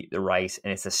is the race,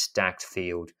 and it's a stacked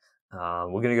field. We're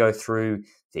going to go through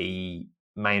the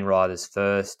main riders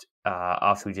first.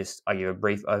 After I give a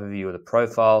brief overview of the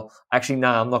profile. Actually, no,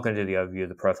 I'm not going to do the overview of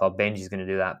the profile. Benji's going to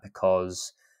do that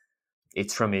because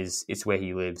it's where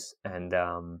he lives, and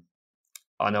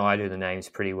I know I do the names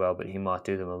pretty well, but he might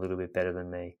do them a little bit better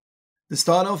than me. The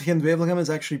start of Gent-Wevelgem is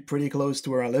actually pretty close to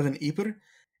where I live in Ypres.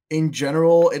 In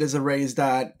general, it is a race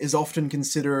that is often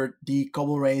considered the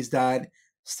cobble race that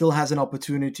still has an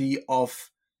opportunity of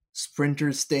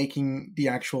sprinters taking the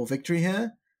actual victory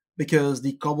here, because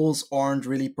the cobbles aren't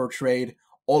really portrayed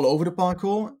all over the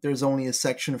parcours. There's only a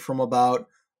section from about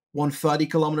 130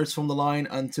 kilometers from the line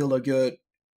until a good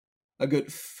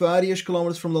 30-ish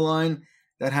kilometers from the line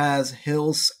that has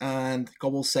hills and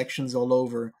cobble sections all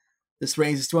over. This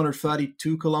race is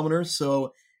 232 kilometers,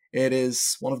 so it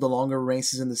is one of the longer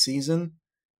races in the season.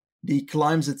 The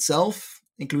climbs itself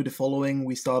include the following.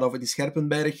 We start off with the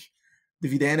Scherpenberg,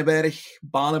 the Videnenberg,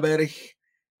 Baneberg,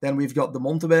 then we've got the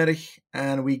Monteberg,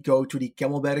 and we go to the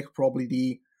Kemmelberg, probably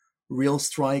the real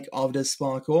strike of this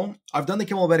parcours. I've done the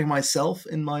Kemmelberg myself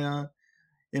in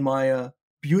my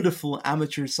beautiful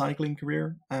amateur cycling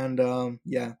career, and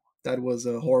that was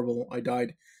horrible. I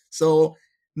died. So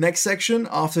next section,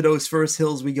 after those first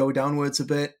hills, we go downwards a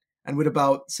bit, and with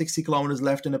about 60 kilometers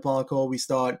left in the parcours, we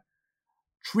start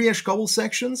three-ish cobble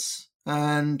sections,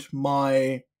 and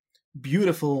my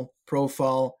beautiful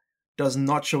profile does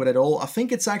not show it at all. I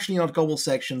think it's actually not cobble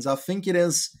sections. I think it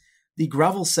is the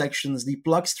gravel sections, the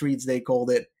plug streets they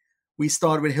called it. We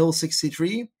start with Hill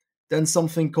 63, then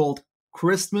something called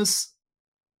Christmas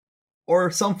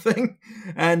or something,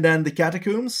 and then the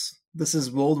Catacombs. This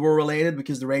is World War related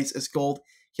because the race is called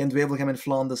Gent-Wevelgem in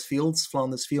Flanders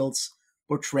Fields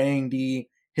portraying the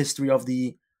history of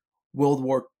the World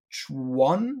War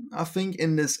One, I think,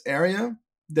 in this area.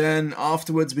 Then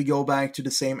afterwards we go back to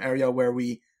the same area where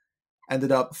we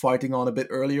ended up fighting on a bit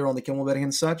earlier on the Kemmelberg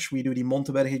and such. We do the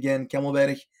Monteberg again,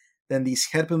 Kemmelberg, then the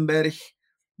Scherpenberg,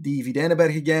 the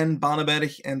Wideneberg again,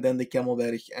 Baneberg, and then the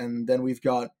Kemmelberg. And then we've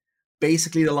got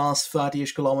basically the last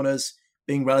 30-ish kilometers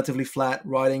being relatively flat,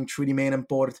 riding through the main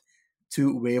import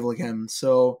to Wevelgem.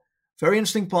 So very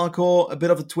interesting parcours, a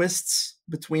bit of a twist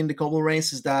between the cobble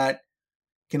races that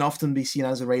can often be seen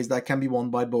as a race that can be won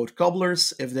by both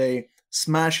cobblers if they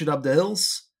smash it up the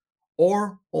hills,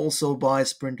 or also by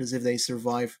sprinters if they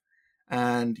survive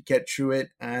and get through it,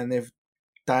 and if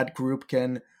that group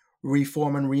can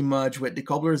reform and remerge with the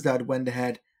cobblers that went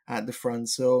ahead at the front.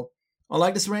 So I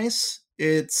like this race.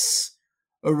 It's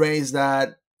a race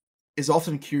that is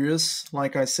often curious,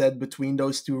 like I said, between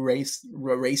those two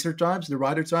racer types, the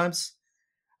rider types,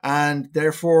 and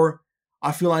therefore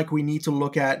I feel like we need to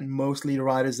look at mostly the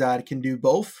riders that can do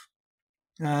both.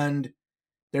 And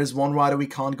there's one rider we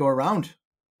can't go around,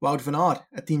 Wout van Aert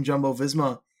at Team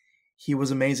Jumbo-Visma. He was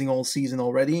amazing all season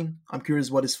already. I'm curious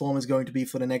what his form is going to be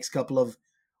for the next couple of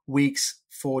weeks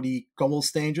for the cobble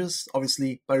stages.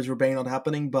 Obviously, Paris-Roubaix not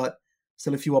happening, but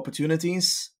still a few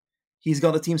opportunities. He's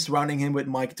got a team surrounding him with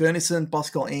Mike Teunissen,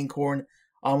 Pascal Eenkhoorn,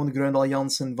 Amund Grøndal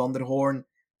Jansen, Van der Hoorn,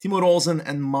 Timo Rosen,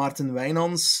 and Maarten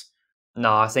Wijnands.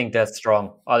 No, I think that's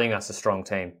strong. I think that's a strong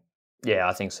team. Yeah,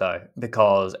 I think so.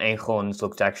 Because Eenkhoorn's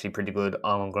looked actually pretty good.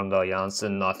 Amund Grøndal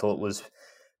Jansen, I thought, was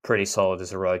pretty solid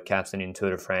as a road captain in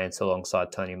Tour de France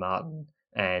alongside Tony Martin.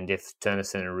 And if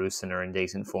Teunissen and Rosen are in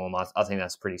decent form, I think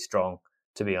that's pretty strong,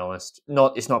 to be honest.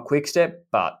 It's not quick step,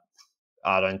 but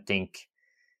I don't think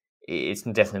it's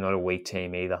definitely not a weak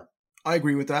team either. I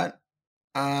agree with that.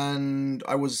 And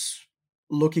I was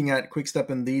looking at Quickstep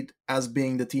indeed as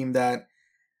being the team that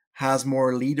has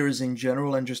more leaders in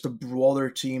general and just a broader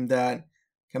team that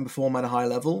can perform at a high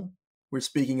level. We're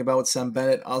speaking about Sam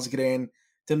Bennett, Asgreen,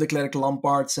 Tim de Klerk,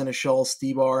 Lampaard, Seneschal,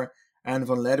 Stibar, and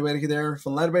Van Lerberg there.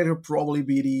 Van Lerberg would probably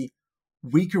be the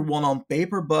weaker one on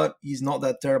paper, but he's not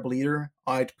that terrible either.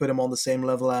 I'd put him on the same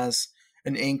level as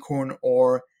an Eenkhoorn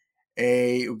or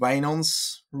a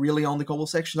Wijnands, really, on the cobble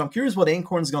sections. I'm curious what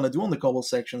Eenkhoorn's going to do on the cobble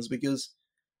sections, because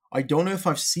I don't know if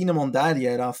I've seen him on that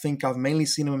yet. I think I've mainly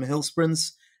seen him in hill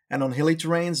sprints and on hilly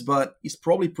terrains, but he's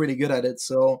probably pretty good at it,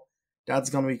 so that's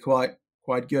going to be quite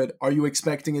good. Are you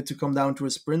expecting it to come down to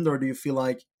a sprint, or do you feel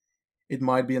like it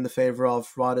might be in the favor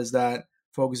of riders that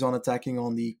focus on attacking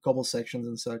on the cobble sections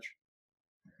and such?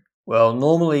 Well,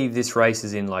 normally this race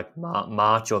is in like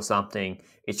March or something.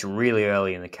 It's really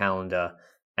early in the calendar,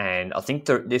 and I think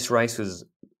this race was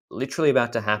literally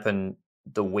about to happen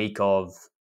the week of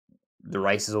the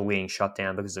races all being shut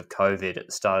down because of COVID at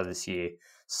the start of this year.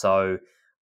 So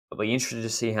I'll be interested to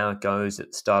see how it goes at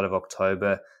the start of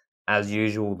October. As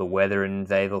usual, the weather in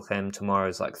Wevelgem tomorrow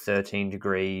is like 13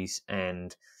 degrees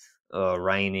and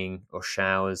raining or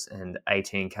showers and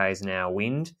 18 k's an hour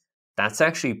wind. That's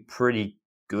actually pretty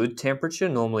good temperature.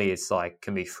 Normally it's like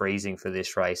can be freezing for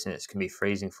this race, and it can be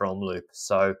freezing for Omloop.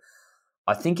 So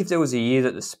I think if there was a year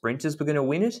that the sprinters were going to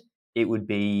win it, it would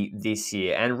be this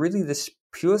year. And really, the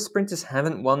pure sprinters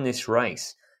haven't won this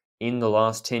race in the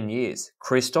last 10 years.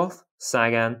 Christoph,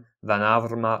 Sagan, Van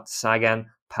Avermaet, Sagan,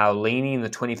 Paulini in the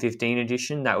 2015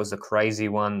 edition. That was the crazy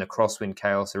one, the Crosswind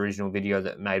Chaos original video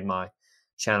that made my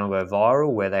channel go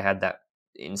viral, where they had that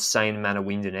insane amount of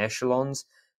wind in echelons.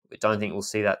 I don't think we'll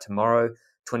see that tomorrow.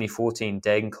 2014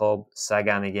 Degenkolb,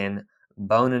 Sagan again,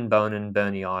 Bonen,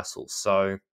 Bernie Eisel.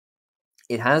 So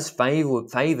it has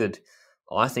favoured,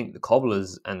 I think, the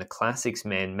cobblers and the classics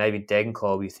men. Maybe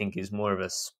Degenkolb you think is more of a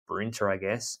sprinter, I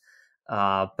guess.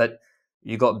 But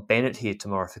you got Bennett here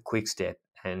tomorrow for Quickstep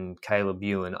and Caleb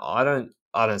Ewan. I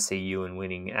don't see Ewan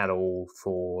winning at all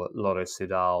for Lotto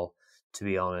Soudal, to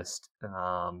be honest.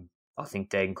 I think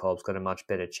Degenkolb's got a much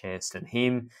better chance than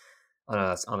him. I know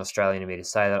that's un-Australian of me to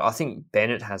say that. I think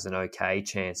Bennett has an okay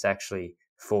chance, actually,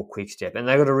 for Quick-Step. And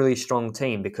they got a really strong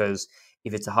team because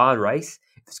if it's a hard race,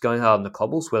 if it's going hard on the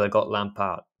cobbles, where they got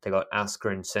Lampard, they got Asker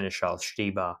and Seneschal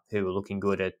Stibar, who were looking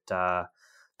good at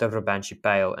Dobrobanci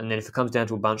Bale. And then if it comes down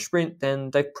to a bunch sprint, then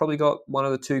they've probably got one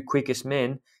of the two quickest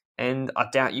men, and I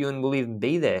doubt Ewan will even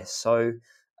be there. So,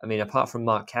 I mean, apart from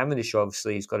Mark Cavendish,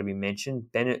 obviously, he's got to be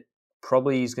mentioned. Bennett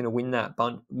probably is going to win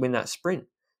that sprint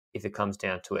if it comes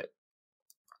down to it.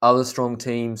 Other strong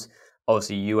teams,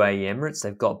 obviously UAE Emirates,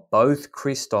 they've got both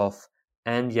Christoph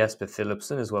and Jasper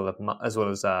Philipsen, as well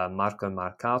as Marco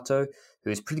Marcato,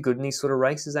 who is pretty good in these sort of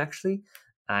races, actually.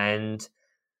 And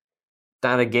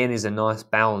that, again, is a nice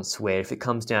balance where if it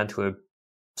comes down to a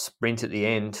sprint at the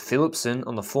end, Philipsen,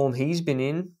 on the form he's been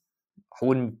in, I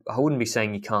wouldn't be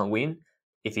saying he can't win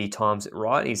if he times it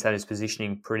right. He's had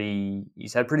pretty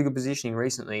good positioning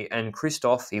recently. And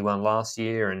Christoph, he won last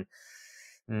year, and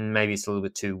maybe it's a little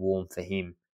bit too warm for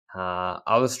him.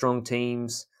 Other strong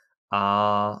teams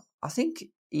are, I think,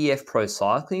 EF Pro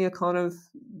Cycling are kind of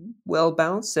well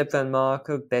balanced. Sepp van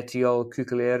Marken, Bettiol,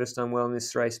 Kukeleer has done well in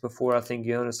this race before. I think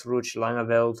Jonas Ruch,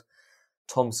 Langeveld,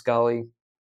 Tom Scully,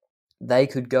 they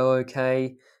could go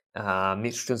okay.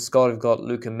 Mitchelton Scott have got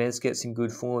Luca Mezgets in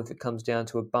good form if it comes down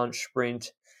to a bunch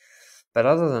sprint. But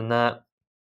other than that,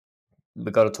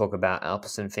 we've got to talk about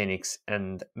Alpecin Phoenix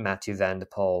and Mathieu van der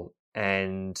Poel.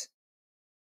 And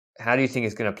how do you think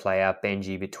it's going to play out,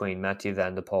 Benji, between Mathieu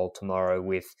van der Poel tomorrow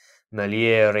with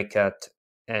Melier, Rickert,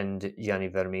 and Gianni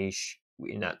Vermeersch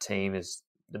in that team as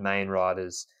the main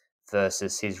riders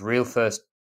versus his real first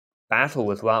battle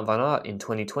with Wout van Aert in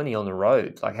 2020 on the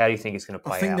road? Like, how do you think it's going to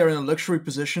play out? I think they're in a luxury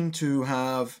position to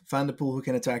have Van der Poel who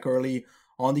can attack early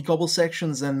on the cobble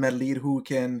sections and Melier who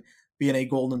can be in a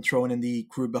golden throne in the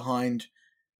crew behind,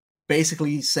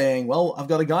 basically saying, well, I've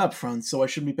got a guy up front, so I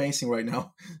shouldn't be pacing right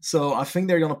now. So I think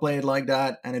they're going to play it like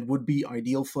that, and it would be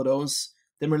ideal for those.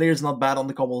 De Melier is not bad on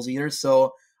the cobbles either,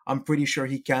 so I'm pretty sure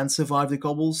he can survive the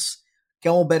cobbles.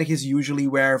 Camelback is usually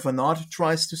where Van Aert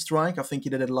tries to strike. I think he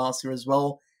did it last year as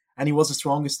well, and he was the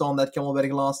strongest on that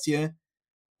Camelback last year.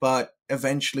 But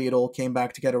eventually it all came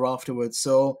back together afterwards.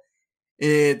 So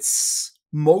it's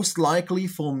most likely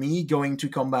for me going to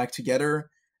come back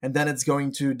together, and then it's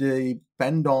going to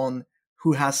depend on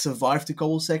who has survived the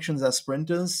cobble sections as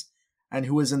sprinters and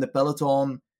who is in the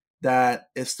peloton that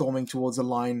is storming towards the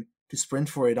line to sprint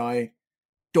for it. I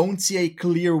don't see a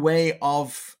clear way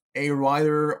of a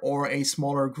rider or a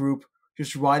smaller group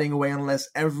just riding away unless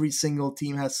every single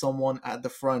team has someone at the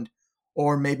front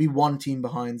or maybe one team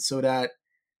behind, so that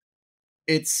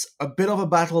it's a bit of a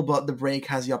battle, but the break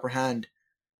has the upper hand.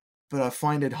 But I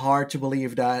find it hard to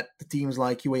believe that the teams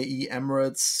like UAE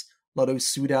Emirates, Lotto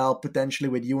Soudal, potentially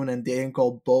with Ewan and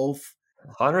Degenkolb both.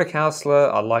 Heinrich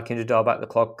Hausler, I'd like him to dial back the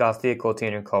clock. Garcia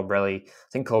Cortina and Colbrelli. I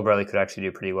think Colbrelli could actually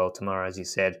do pretty well tomorrow, as you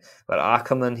said. But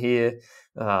Ackermann here,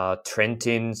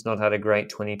 Trentin's not had a great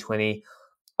 2020.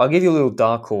 I'll give you a little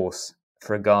dark horse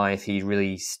for a guy if he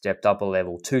really stepped up a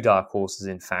level. 2 dark horses,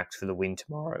 in fact, for the win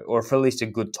tomorrow, or for at least a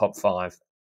good top 5.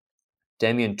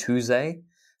 Damien Touzé,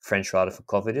 French rider for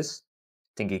Cofidis.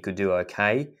 Think he could do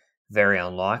okay. Very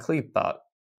unlikely, but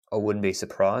I wouldn't be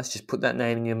surprised. Just put that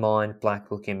name in your mind. Black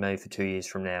Book him maybe for 2 years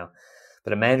from now.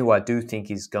 But a man who I do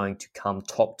think is going to come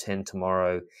top 10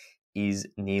 tomorrow is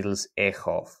Niels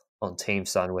Eekhoff on Team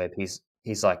Sunweb.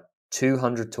 He's like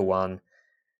 200 to 1.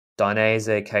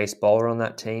 Dainese, Case Bowler on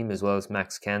that team, as well as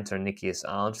Max Canter and Nikias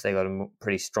Arndt. They got a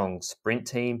pretty strong sprint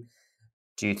team.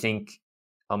 Do you think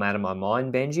I'm out of my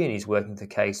mind, Benji, and he's working for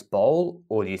Case Bowl,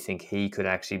 or do you think he could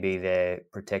actually be their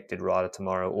protected rider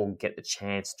tomorrow or get the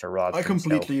chance to ride I for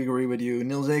completely himself? agree with you.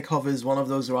 Niels Eekhoff is one of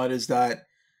those riders that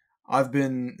I've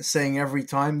been saying every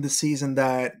time this season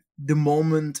that the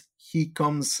moment he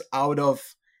comes out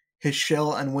of his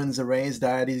shell and wins a race,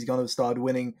 that he's going to start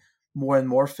winning more and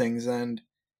more things. And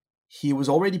he was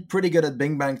already pretty good at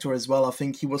Bing Bang Tour as well. I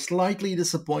think he was slightly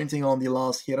disappointing on the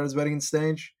last Giro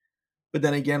stage. But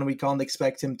then again, we can't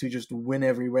expect him to just win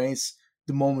every race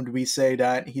the moment we say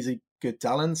that he's a good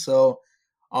talent. So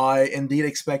I indeed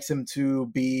expect him to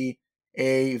be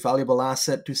a valuable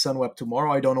asset to Sunweb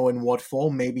tomorrow. I don't know in what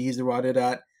form. Maybe he's the rider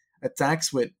that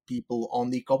attacks with people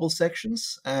on the cobble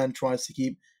sections and tries to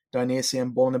keep Dainese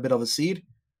and Bol in a bit of a seed.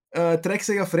 Trek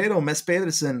Segafredo, Mes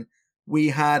Pedersen, we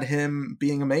had him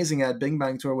being amazing at Bing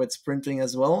Bang Tour with sprinting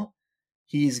as well.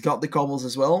 He's got the cobbles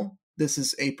as well. This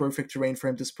is a perfect terrain for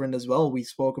him to sprint as well. We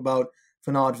spoke about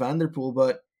Van Aert van der Poel,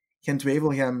 but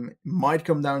Gent-Wevelgem might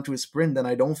come down to a sprint, and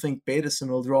I don't think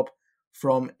Pedersen will drop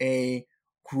from a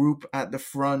group at the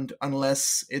front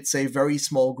unless it's a very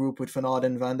small group with Van Aert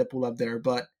and van der Poel up there.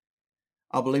 But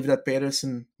I believe that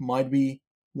Pedersen might be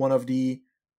one of the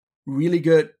really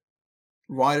good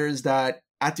riders that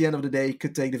at the end of the day,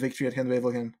 could take the victory at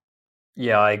Gent-Wevelgem.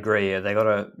 Yeah, I agree. They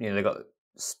got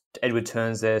Edward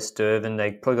Turns there, Sturven.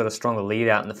 They probably got a stronger lead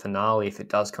out in the finale if it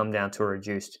does come down to a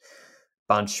reduced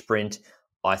bunch sprint.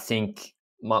 I think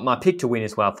my pick to win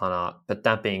is Wout van Aert, but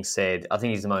that being said, I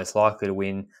think he's the most likely to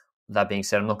win. That being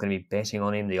said, I'm not going to be betting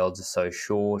on him. The odds are so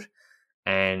short,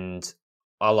 and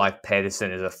I like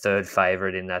Pedersen as a third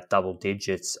favourite in that double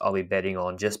digits. I'll be betting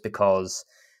on just because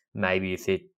maybe if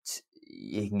he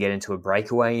can get into a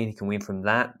breakaway and he can win from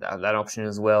that option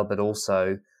as well. But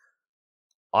also,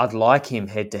 I'd like him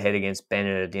head to head against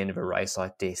Bennett at the end of a race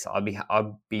like this.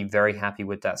 I'd be very happy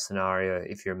with that scenario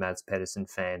if you're a Mads Pedersen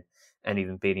fan, and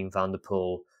even beating Van der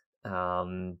Poel.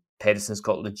 Pedersen's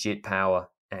got legit power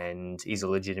and he's a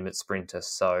legitimate sprinter.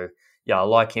 So yeah, I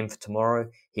like him for tomorrow.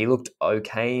 He looked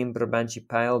okay in Brabantse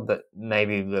Pijl, but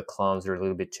maybe the climbs are a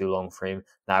little bit too long for him.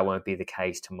 That won't be the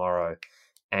case tomorrow.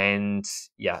 And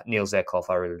yeah, Niels Eckhoff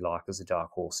I really like as a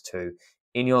dark horse too.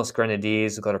 Ineos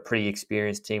Grenadiers have got a pretty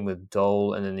experienced team with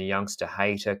Dole and then the youngster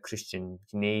Hayter, Christian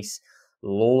Knies,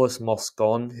 Lawless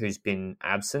Moscon, who's been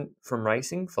absent from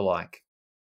racing for like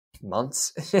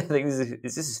months. I think is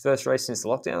this his first race since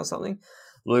lockdown or something?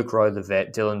 Luke Rowe, the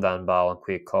vet, Dylan Van Baal and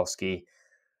Kwiatkowski.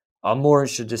 I'm more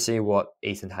interested to see what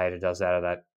Ethan Hayter does out of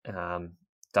that,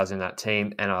 does in that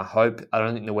team. And I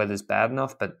don't think the weather's bad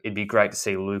enough, but it'd be great to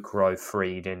see Luke Rowe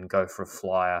freed and go for a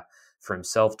flyer for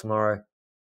himself tomorrow.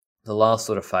 The last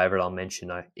sort of favourite I'll mention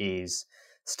though is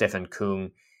Stefan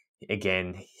Kung.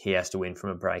 Again, he has to win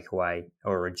from a breakaway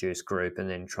or a reduced group and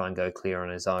then try and go clear on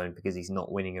his own because he's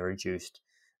not winning a reduced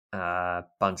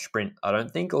bunch sprint, I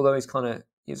don't think, although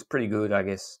he was pretty good, I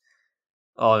guess.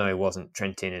 Oh, no, he wasn't.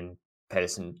 Trentin and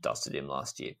Pedersen dusted him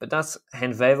last year. But that's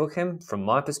Gent-Wevelgem from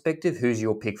my perspective. Who's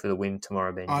your pick for the win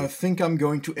tomorrow, Benji? I think I'm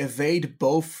going to evade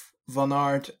both Van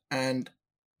Aert and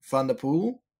Van der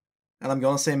Poel. And I'm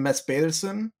going to say Mats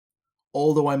Pedersen.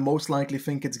 Although I most likely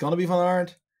think it's going to be Van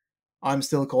Aert, I'm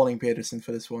still calling Pedersen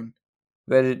for this one.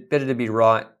 Better to be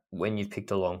right when you've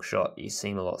picked a long shot. You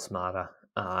seem a lot smarter.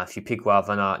 If you pick Wout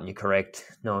van Aert and you're correct,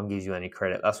 no one gives you any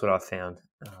credit. That's what I found,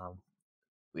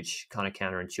 which kind of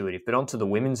counterintuitive. But on to the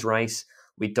women's race.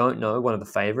 We don't know one of the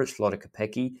favourites, Lotte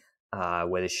Kopecky,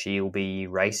 whether she'll be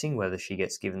racing, whether she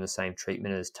gets given the same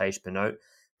treatment as Tej Benoot.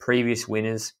 Previous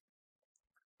winners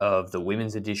of the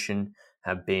women's edition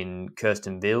have been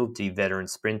Kirsten Wild, the veteran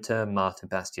sprinter, Marta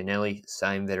Bastianelli,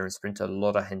 same veteran sprinter,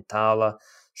 Lotte Hentala,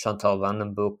 Chantal van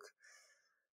den Broek,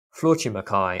 Floortje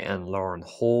Mackay and Lauren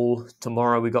Hall.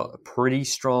 Tomorrow we got a pretty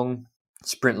strong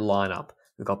sprint lineup.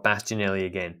 We've got Bastianelli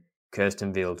again,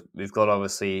 Kirsten Wild. We've got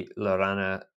obviously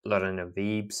Lorena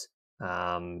Wiebes.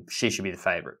 She should be the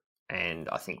favourite, and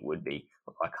I think would be.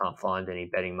 I can't find any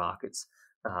betting markets.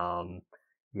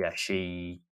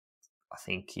 She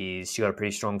got a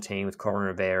pretty strong team with Corin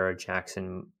Rivera,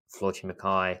 Jackson, Floortje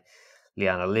Mackay,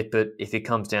 Liana Lippert. If it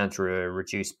comes down to a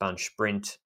reduced bunch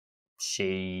sprint,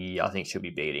 I think she'll be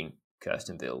beating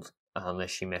Kirsten Wild unless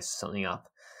she messes something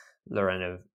up.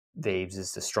 Lorena Wiebes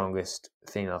is the strongest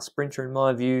female sprinter in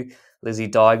my view. Lizzie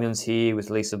Dignan's here with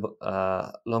Lisa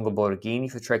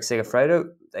Longo-Borghini for Trek Segafredo.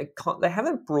 They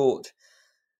haven't brought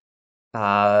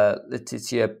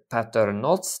Letizia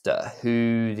Paternostà,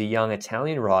 who the young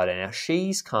Italian rider. Now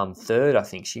she's come third. I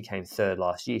think she came third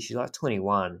last year. She's like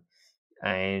 21,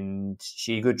 and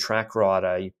she's a good track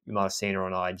rider. You might have seen her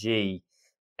on IG.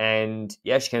 And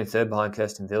yeah, she came third behind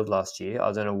Kirsten Wild last year.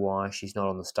 I don't know why she's not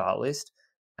on the start list.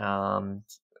 And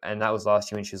that was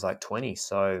last year when she was like 20.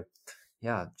 So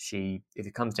yeah, if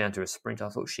it comes down to a sprint, I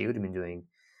thought she would have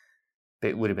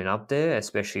been up there,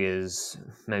 especially as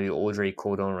maybe Audrey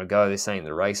Cordon-Rago. They're saying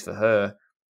the race for her.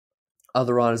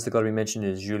 Other riders that got to be mentioned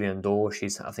is Julian Dor.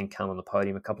 She's, I think, come on the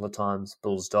podium a couple of times.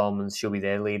 Bulls Dolmans, she'll be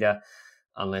their leader,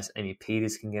 unless Amy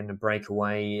Peters can get in a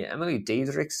breakaway. Emily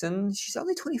Diedrichsen, she's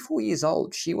only 24 years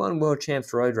old. She won World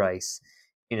Champs Road Race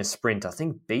in a sprint, I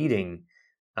think beating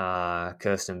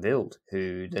Kirsten Wild,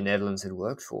 who the Netherlands had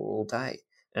worked for all day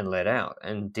and led out.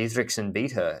 And Diedrichsen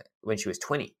beat her when she was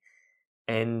 20.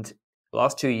 And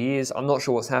last 2 years, I'm not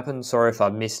sure what's happened. Sorry if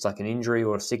I've missed like an injury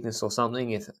or a sickness or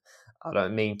something. If I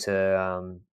don't mean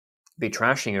to be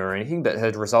trashing her or anything, but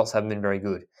her results haven't been very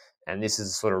good. And this is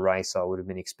the sort of race I would have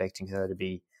been expecting her to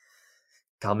be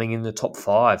coming in the top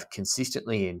 5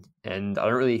 consistently in. And I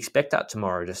don't really expect that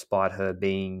tomorrow, despite her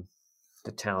being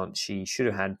the talent she should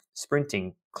have had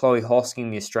sprinting. Chloe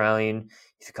Hosking, the Australian,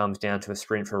 if it comes down to a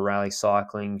sprint for rally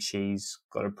cycling, she's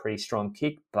got a pretty strong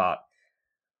kick, but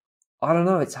I don't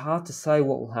know. It's hard to say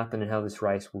what will happen and how this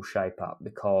race will shape up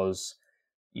because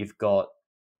you've got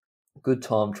good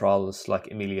time trialists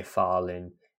like Emilia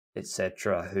Farlin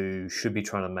etc., who should be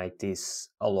trying to make this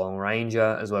a long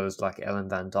ranger, as well as like Ellen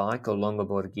Van Dyke or Longa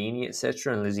Borghini,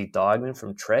 etc., and Lizzie Deignan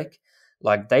from Trek.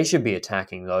 Like, they should be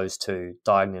attacking those two,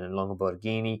 Deignan and Longa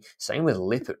Borghini. Same with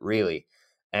Lippert, really,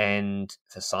 and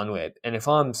for Sunweb. And if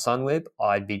I'm Sunweb,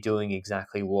 I'd be doing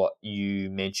exactly what you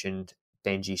mentioned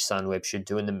Benji Sunweb should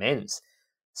do in the men's.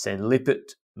 Send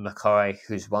Lippert, Mackay,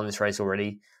 who's won this race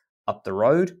already, up the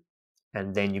road.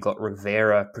 And then you've got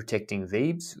Rivera protecting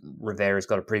Veebs. Rivera's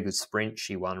got a pretty good sprint.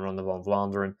 She won Ronde van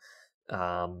Vlaanderen,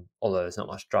 although there's not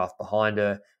much draft behind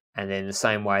her. And then the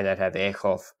same way they'd have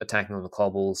Eekhoff attacking on the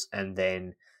cobbles and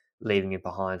then leaving it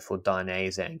behind for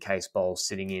Dainese and Case Bowles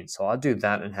sitting in. So I'd do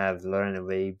that and have Lorena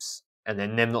Veebs, and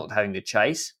then them not having to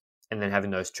chase, and then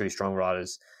having those two strong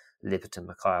riders, Lippert and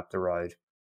Mackay, up the road.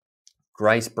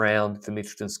 Grace Brown for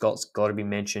Mitchelton Scott's got to be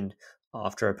mentioned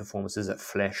after her performances at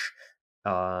Flèche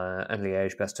and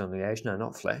Liège-Bastogne-Liège. No,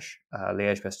 not Flèche.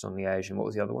 Liège-Bastogne-Liège, and what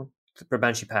was the other one?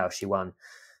 Brabantse-Pijl. She won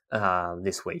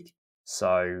this week.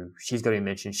 So she's got to be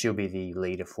mentioned. She'll be the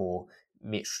leader for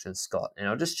Mitchelton Scott. And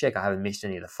I'll just check I haven't missed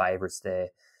any of the favourites there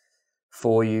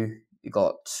for you. You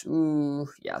got,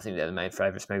 I think they're the main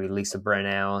favourites. Maybe Lisa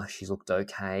Brennauer. She's looked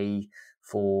okay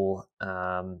for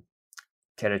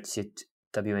Keratit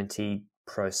WNT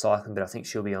Pro Cycling, but I think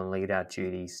she'll be on lead-out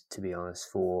duties, to be honest,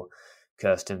 for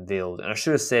Kirsten Wild. And I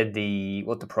should have said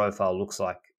what the profile looks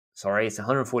like. Sorry, it's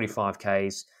 145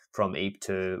 Ks from Ypres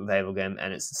to Wevelgem,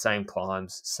 and it's the same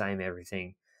climbs, same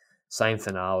everything, same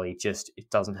finale, just it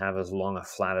doesn't have as long a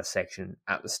flatter section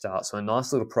at the start. So a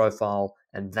nice little profile,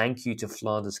 and thank you to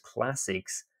Flanders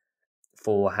Classics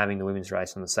for having the women's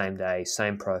race on the same day,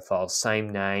 same profile,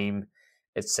 same name,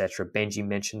 etc. Benji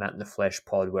mentioned that in the Flesh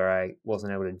pod where I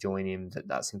wasn't able to join him,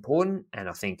 that's important. And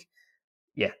I think,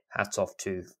 hats off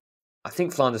to, I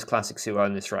think Flanders Classics who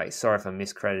own this race. Sorry if I'm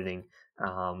miscrediting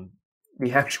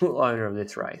the actual owner of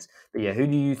this race. But who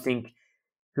do you think,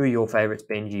 who are your favourites,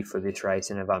 Benji, for this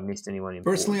race? And have I missed anyone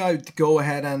important? Personally, I'd go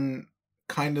ahead and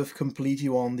kind of complete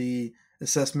you on the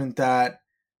assessment that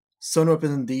Sunweb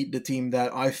is indeed the team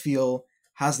that I feel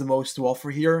has the most to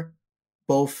offer here.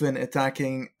 Both in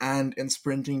attacking and in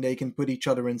sprinting, they can put each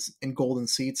other in golden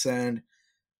seats and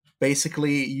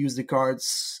basically use the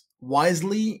cards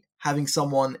wisely, having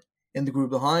someone in the group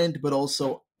behind, but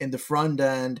also in the front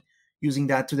and using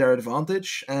that to their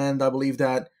advantage. And I believe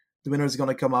that the winner is going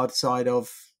to come outside of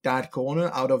that corner,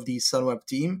 out of the Sunweb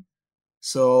team.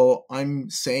 So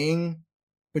I'm saying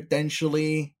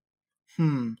potentially,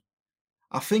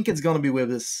 I think it's going to be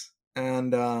Wibis.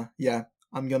 And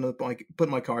I'm going to put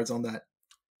my cards on that.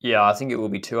 Yeah, I think it will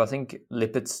be too. I think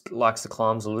Lippert likes the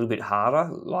climbs a little bit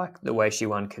harder, like the way she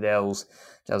won Cadell's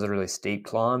does a really steep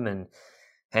climb, and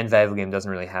Gent-Wevelgem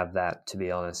doesn't really have that, to be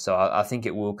honest. So I think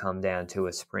it will come down to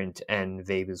a sprint, and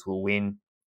Wiebes will win.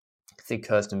 I think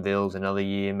Kirsten Wild's another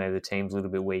year, maybe the team's a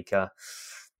little bit weaker.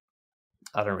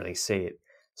 I don't really see it.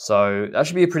 So that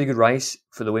should be a pretty good race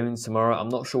for the women's tomorrow. I'm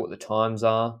not sure what the times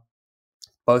are.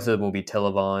 Both of them will be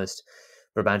televised.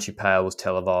 Brabantse-Pijl was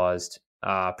televised.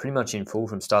 Pretty much in full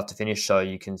from start to finish, so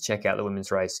you can check out the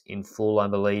women's race in full, I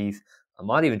believe. I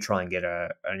might even try and get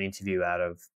an interview out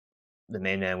of the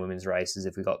men and women's races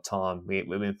if we got time. We've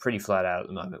been pretty flat out at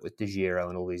the moment with the Giro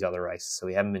and all these other races, so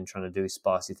we haven't been trying to do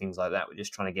spicy things like that. We're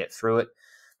just trying to get through it.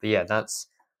 But that's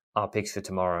our picks for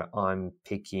tomorrow. I'm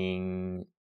picking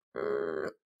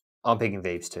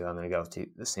Veebs too. I'm going to go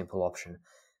with the simple option.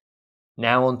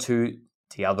 Now on to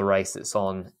the other race that's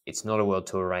on. It's not a World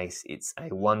Tour race. It's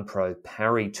a One Pro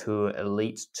Paris Tour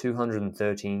Elite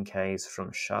 213 Ks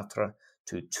from Chartres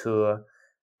to Tours.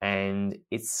 And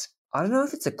I don't know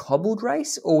if it's a cobbled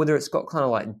race or whether it's got kind of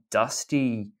like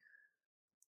dusty,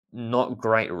 not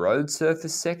great road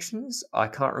surface sections. I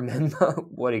can't remember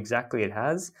what exactly it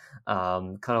has.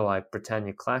 Kind of like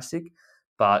Britannia Classic.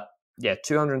 But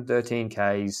 213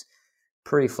 Ks,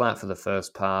 pretty flat for the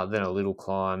first part, then a little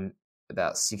climb,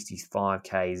 about 65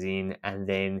 Ks in, and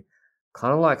then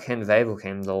kind of like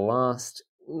Gent-Wevelgem, the last,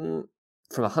 from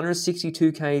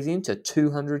 162 Ks in to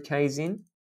 200 Ks in,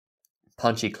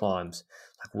 punchy climbs,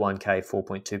 like 1K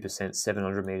 4.2%,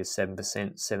 700 metres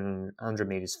 7%, 700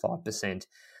 metres 5%.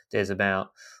 There's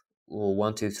about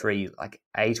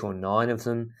 8 or 9 of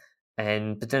them,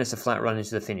 but then it's a flat run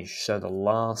into the finish. So the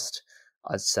last,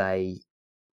 I'd say,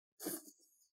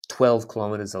 12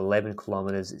 kilometres, 11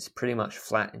 kilometres, it's pretty much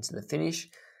flat into the finish.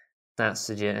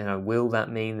 Will that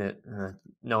mean that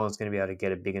no one's going to be able to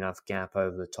get a big enough gap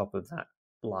over the top of that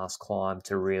last climb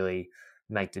to really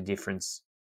make the difference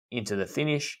into the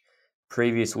finish?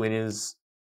 Previous winners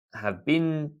have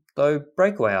been, though,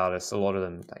 breakaway artists, a lot of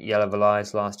them. Jelle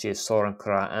Valais last year, Soren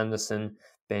Kragh Andersen,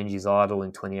 Benji's Idol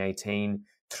in 2018,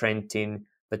 Trentin,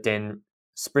 But then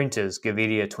sprinters,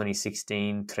 Gaviria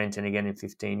 2016, Trentin again in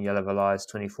 15, Jelle-Valais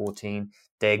 2014,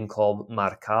 Degenkolb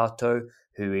Marcato,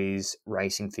 who is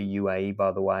racing for UAE,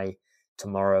 by the way,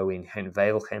 tomorrow in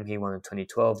Gent-Wevelgem. He won in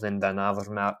 2012. Then Van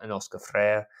Avermaet and Oscar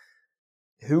Freire.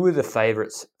 Who are the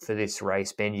favourites for this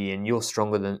race, Benji? And you're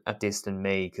stronger at this than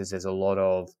me because there's a lot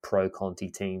of pro-Conti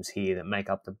teams here that make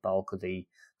up the bulk of the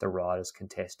riders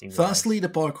contesting the Firstly, race. the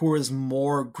parkour is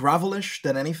more gravelish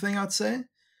than anything, I'd say.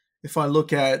 If I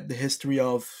look at the history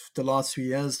of the last few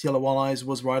years, Jelle-Valais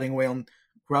was riding away on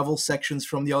gravel sections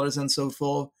from the others and so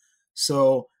forth.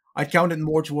 So I'd count it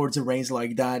more towards a race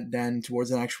like that than towards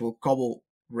an actual cobble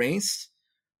race.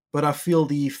 But I feel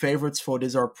the favorites for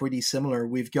this are pretty similar.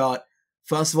 We've got,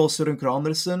 first of all, Søren Kragh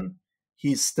Andersen.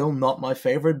 He's still not my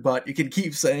favorite, but you can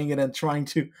keep saying it and trying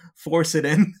to force it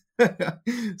in.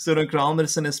 Søren Kragh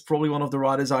Andersen is probably one of the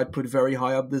riders I'd put very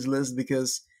high up this list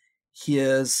because he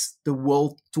is the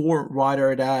World Tour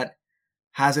rider that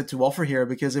has it to offer here.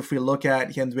 Because if we look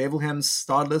at Gent-Wevelgem's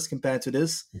start list compared to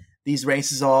this, these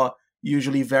races are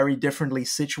usually very differently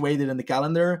situated in the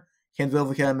calendar.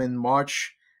 Gent-Wevelgem in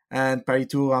March and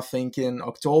Paris-Tours, I think, in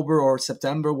October or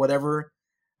September, whatever.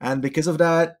 And because of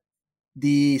that,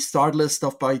 the start list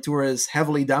of Paris-Tours is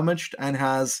heavily damaged and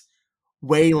has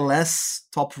way less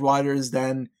top riders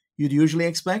than you'd usually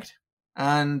expect.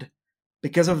 And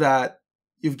because of that,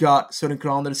 you've got Søren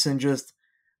Kragh Andersen just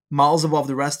miles above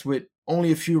the rest with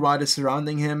only a few riders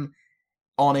surrounding him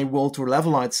on a World Tour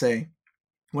level, I'd say.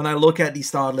 When I look at the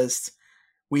start list,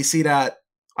 we see that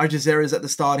Argezera is at the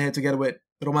start here together with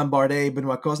Romain Bardet,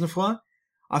 Benoit Cosnefroy.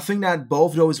 I think that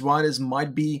both those riders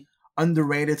might be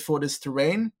underrated for this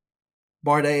terrain.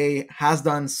 Bardet has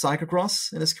done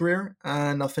cyclocross in his career,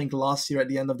 and I think last year at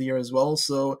the end of the year as well,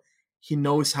 so he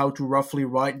knows how to roughly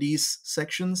ride these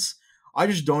sections. I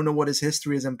just don't know what his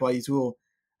history is in Paris-Tours,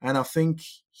 and I think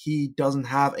he doesn't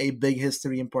have a big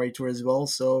history in Paris-Tours as well,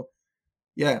 so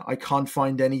yeah, I can't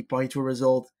find any Paris-Tours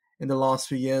result in the last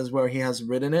few years where he has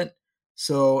ridden it,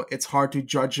 so it's hard to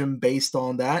judge him based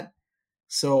on that.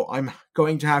 So I'm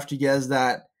going to have to guess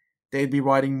that they'd be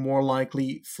riding more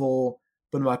likely for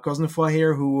Benoit Cosnefroy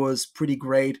here, who was pretty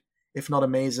great, if not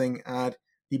amazing, at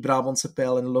the Brabantse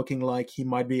Pijl and looking like he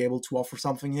might be able to offer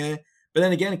something here. But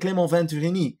then again, Clément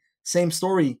Venturini, same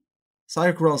story,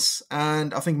 cyclocross,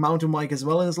 and I think mountain bike as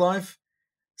well in his life.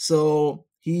 So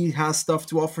he has stuff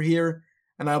to offer here,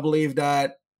 and I believe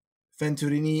that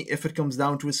Venturini, if it comes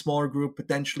down to a smaller group,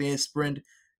 potentially a sprint,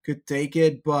 could take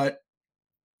it, but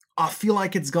I feel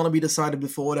like it's going to be decided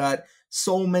before that.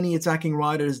 So many attacking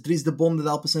riders, Dries de Bond at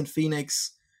Alpecin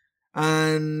Phoenix,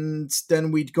 and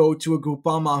then we'd go to a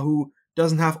Groupama who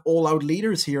doesn't have all-out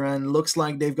leaders here and looks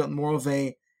like they've got more of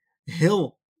a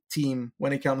hill team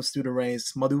when it comes to the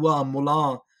race. Madua,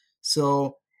 Moulin.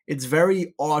 So it's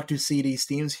very odd to see these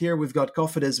teams here. We've got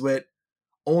Cofidis with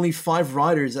only 5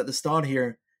 riders at the start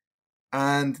here,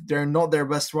 and they're not their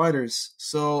best riders.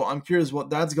 So I'm curious what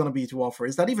that's going to be to offer.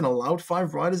 Is that even allowed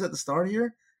 5 riders at the start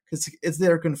here? Because it's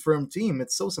their confirmed team.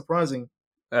 It's so surprising.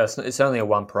 It's only a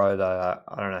 1 pro, though.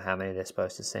 I don't know how many they're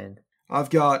supposed to send. I've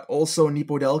got also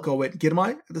Nipo Delco with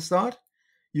Girmay at the start.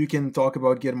 You can talk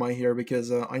about Girmay here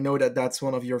because I know that that's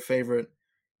one of your favorite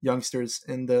youngsters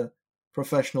in the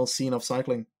professional scene of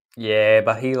cycling. Yeah,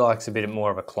 but he likes a bit more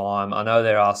of a climb. I know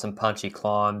there are some punchy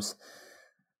climbs.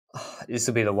 This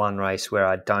will be the one race where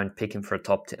I don't pick him for a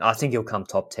top 10. I think he'll come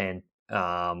top 10.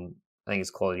 I think he's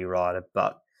a quality rider,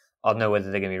 but I don't know whether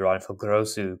they're going to be riding for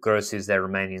Grossu. Grossu is their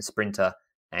Romanian sprinter,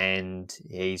 and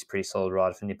he's a pretty solid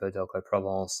rider for Nippo Delco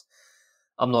Provence.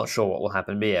 I'm not sure what will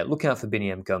happen, but yeah, look out for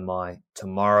Biniam Girmay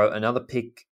tomorrow. Another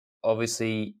pick,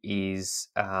 obviously, is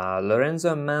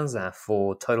Lorenzo Manzan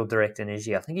for Total Direct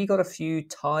Energy. I think he got a few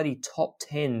tidy top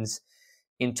 10s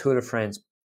in Tour de France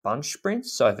bunch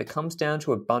sprints. So if it comes down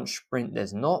to a bunch sprint,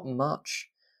 there's not much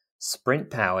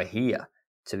sprint power here,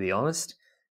 to be honest.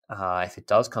 If it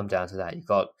does come down to that, you've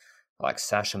got like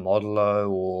Sasha Modelo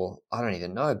or, I don't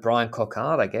even know, Brian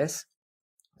Cockard, I guess,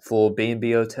 for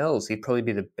B&B Hotels. He'd probably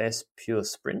be the best pure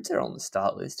sprinter on the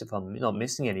start list if I'm not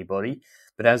missing anybody.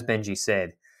 But as Benji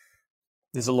said,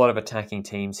 there's a lot of attacking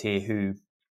teams here who,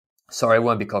 sorry, it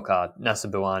won't be Cockard. Nasser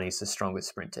Bouhanni is the strongest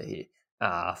sprinter here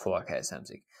for RKS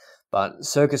Samsic. But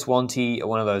Circus Wanty are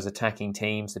one of those attacking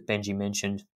teams that Benji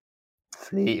mentioned.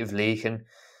 Vliegen,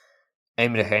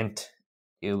 Emre Gent,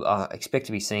 you expect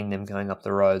to be seeing them going up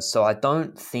the road. So I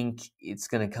don't think it's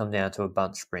going to come down to a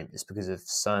bunch sprint just because of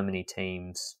so many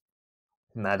teams,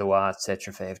 Madoua,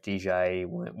 etc., for FDJ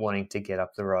wanting to get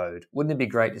up the road. Wouldn't it be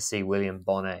great to see William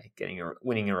Bonnet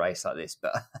winning a race like this?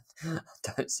 But I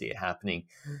don't see it happening,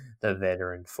 the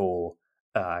veteran for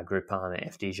Groupama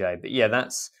FDJ. But yeah,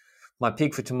 that's My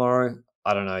pick for tomorrow,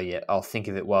 I don't know yet. I'll think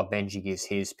of it while Benji gives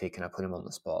his pick and I put him on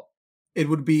the spot. It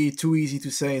would be too easy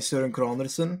to say Søren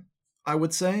Andersen, I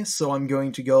would say. So I'm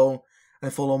going to go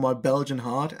and follow my Belgian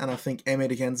heart. And I think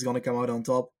Emmet again is going to come out on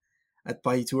top at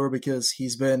Paris Tour because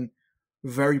he's been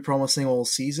very promising all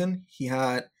season. He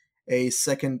had a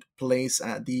second place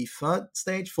at the fourth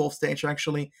stage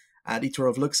actually, at the Tour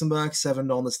of Luxembourg,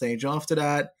 7th on the stage after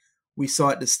that. We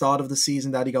saw at the start of the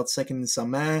season that he got second in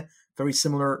Saint-Maur. Very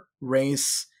similar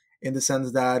race in the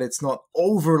sense that it's not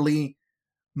overly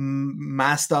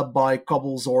masked up by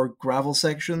cobbles or gravel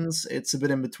sections. It's a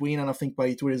bit in between, and I think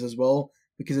Paris Tour is as well,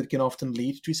 because it can often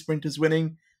lead to sprinters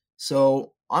winning.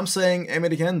 So I'm saying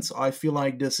Emmet Gent. I feel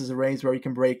like this is a race where he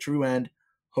can break through, and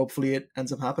hopefully it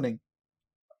ends up happening.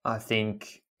 I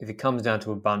think if it comes down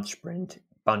to a bunch sprint,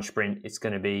 it's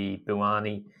going to be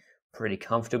Buani pretty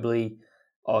comfortably.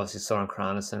 Obviously, Søren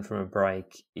Andersen from a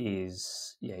break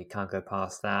is, you can't go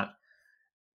past that.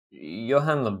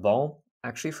 Johan Le Bon,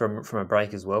 actually, from a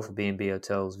break as well for B&B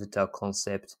Hotels, Vital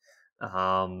Concept.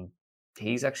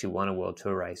 He's actually won a World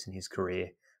Tour race in his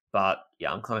career. But,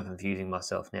 I'm kind of confusing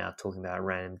myself now talking about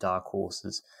random dark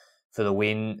horses for the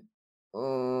win.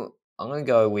 I'm going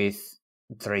to go with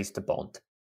Dries de Bont.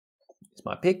 It's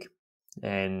my pick,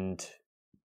 and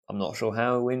I'm not sure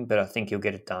how he'll win, but I think he'll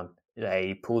get it done.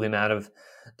 They pulled him out of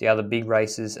the other big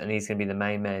races, and he's going to be the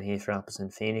main man here for Alpes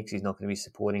and Phoenix. He's not going to be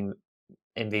supporting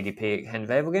NVDP at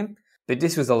Gent-Wevelgem. But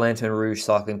this was the Lanterne Rouge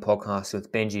Cycling Podcast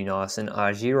with Benji Nyssen,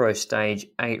 our Giro Stage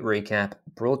 8 recap,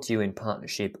 brought to you in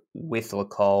partnership with Le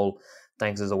Col.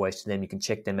 Thanks as always to them. You can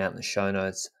check them out in the show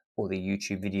notes or the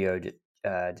YouTube video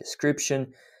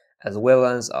description, as well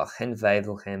as our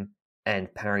Gent-Wevelgem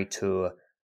and Paris Tour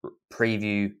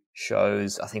preview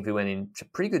shows. I think we went into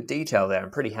pretty good detail there. I'm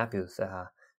pretty happy with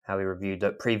how we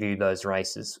previewed those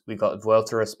races. We've got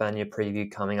Vuelta a España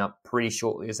preview coming up pretty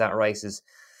shortly, as that race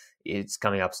it's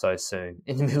coming up so soon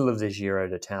in the middle of the Giro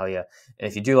d'Italia. And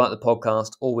if you do like the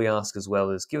podcast, all we ask as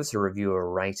well is give us a review or a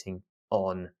rating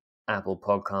on Apple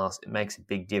Podcasts. It makes a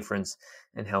big difference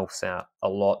and helps out a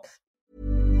lot.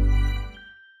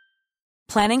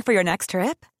 Planning for your next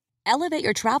trip? Elevate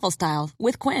your travel style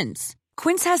with Quince.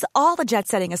 Quince has all the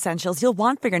jet-setting essentials you'll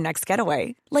want for your next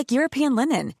getaway, like European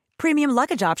linen, premium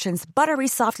luggage options, buttery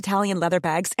soft Italian leather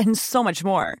bags, and so much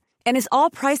more. And is all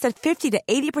priced at 50 to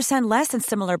 80% less than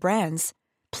similar brands.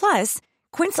 Plus,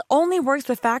 Quince only works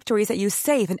with factories that use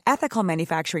safe and ethical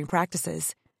manufacturing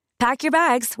practices. Pack your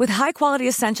bags with high-quality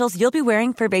essentials you'll be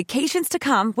wearing for vacations to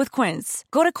come with Quince.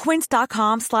 Go to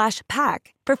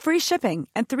quince.com/pack for free shipping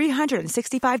and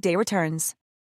 365-day returns.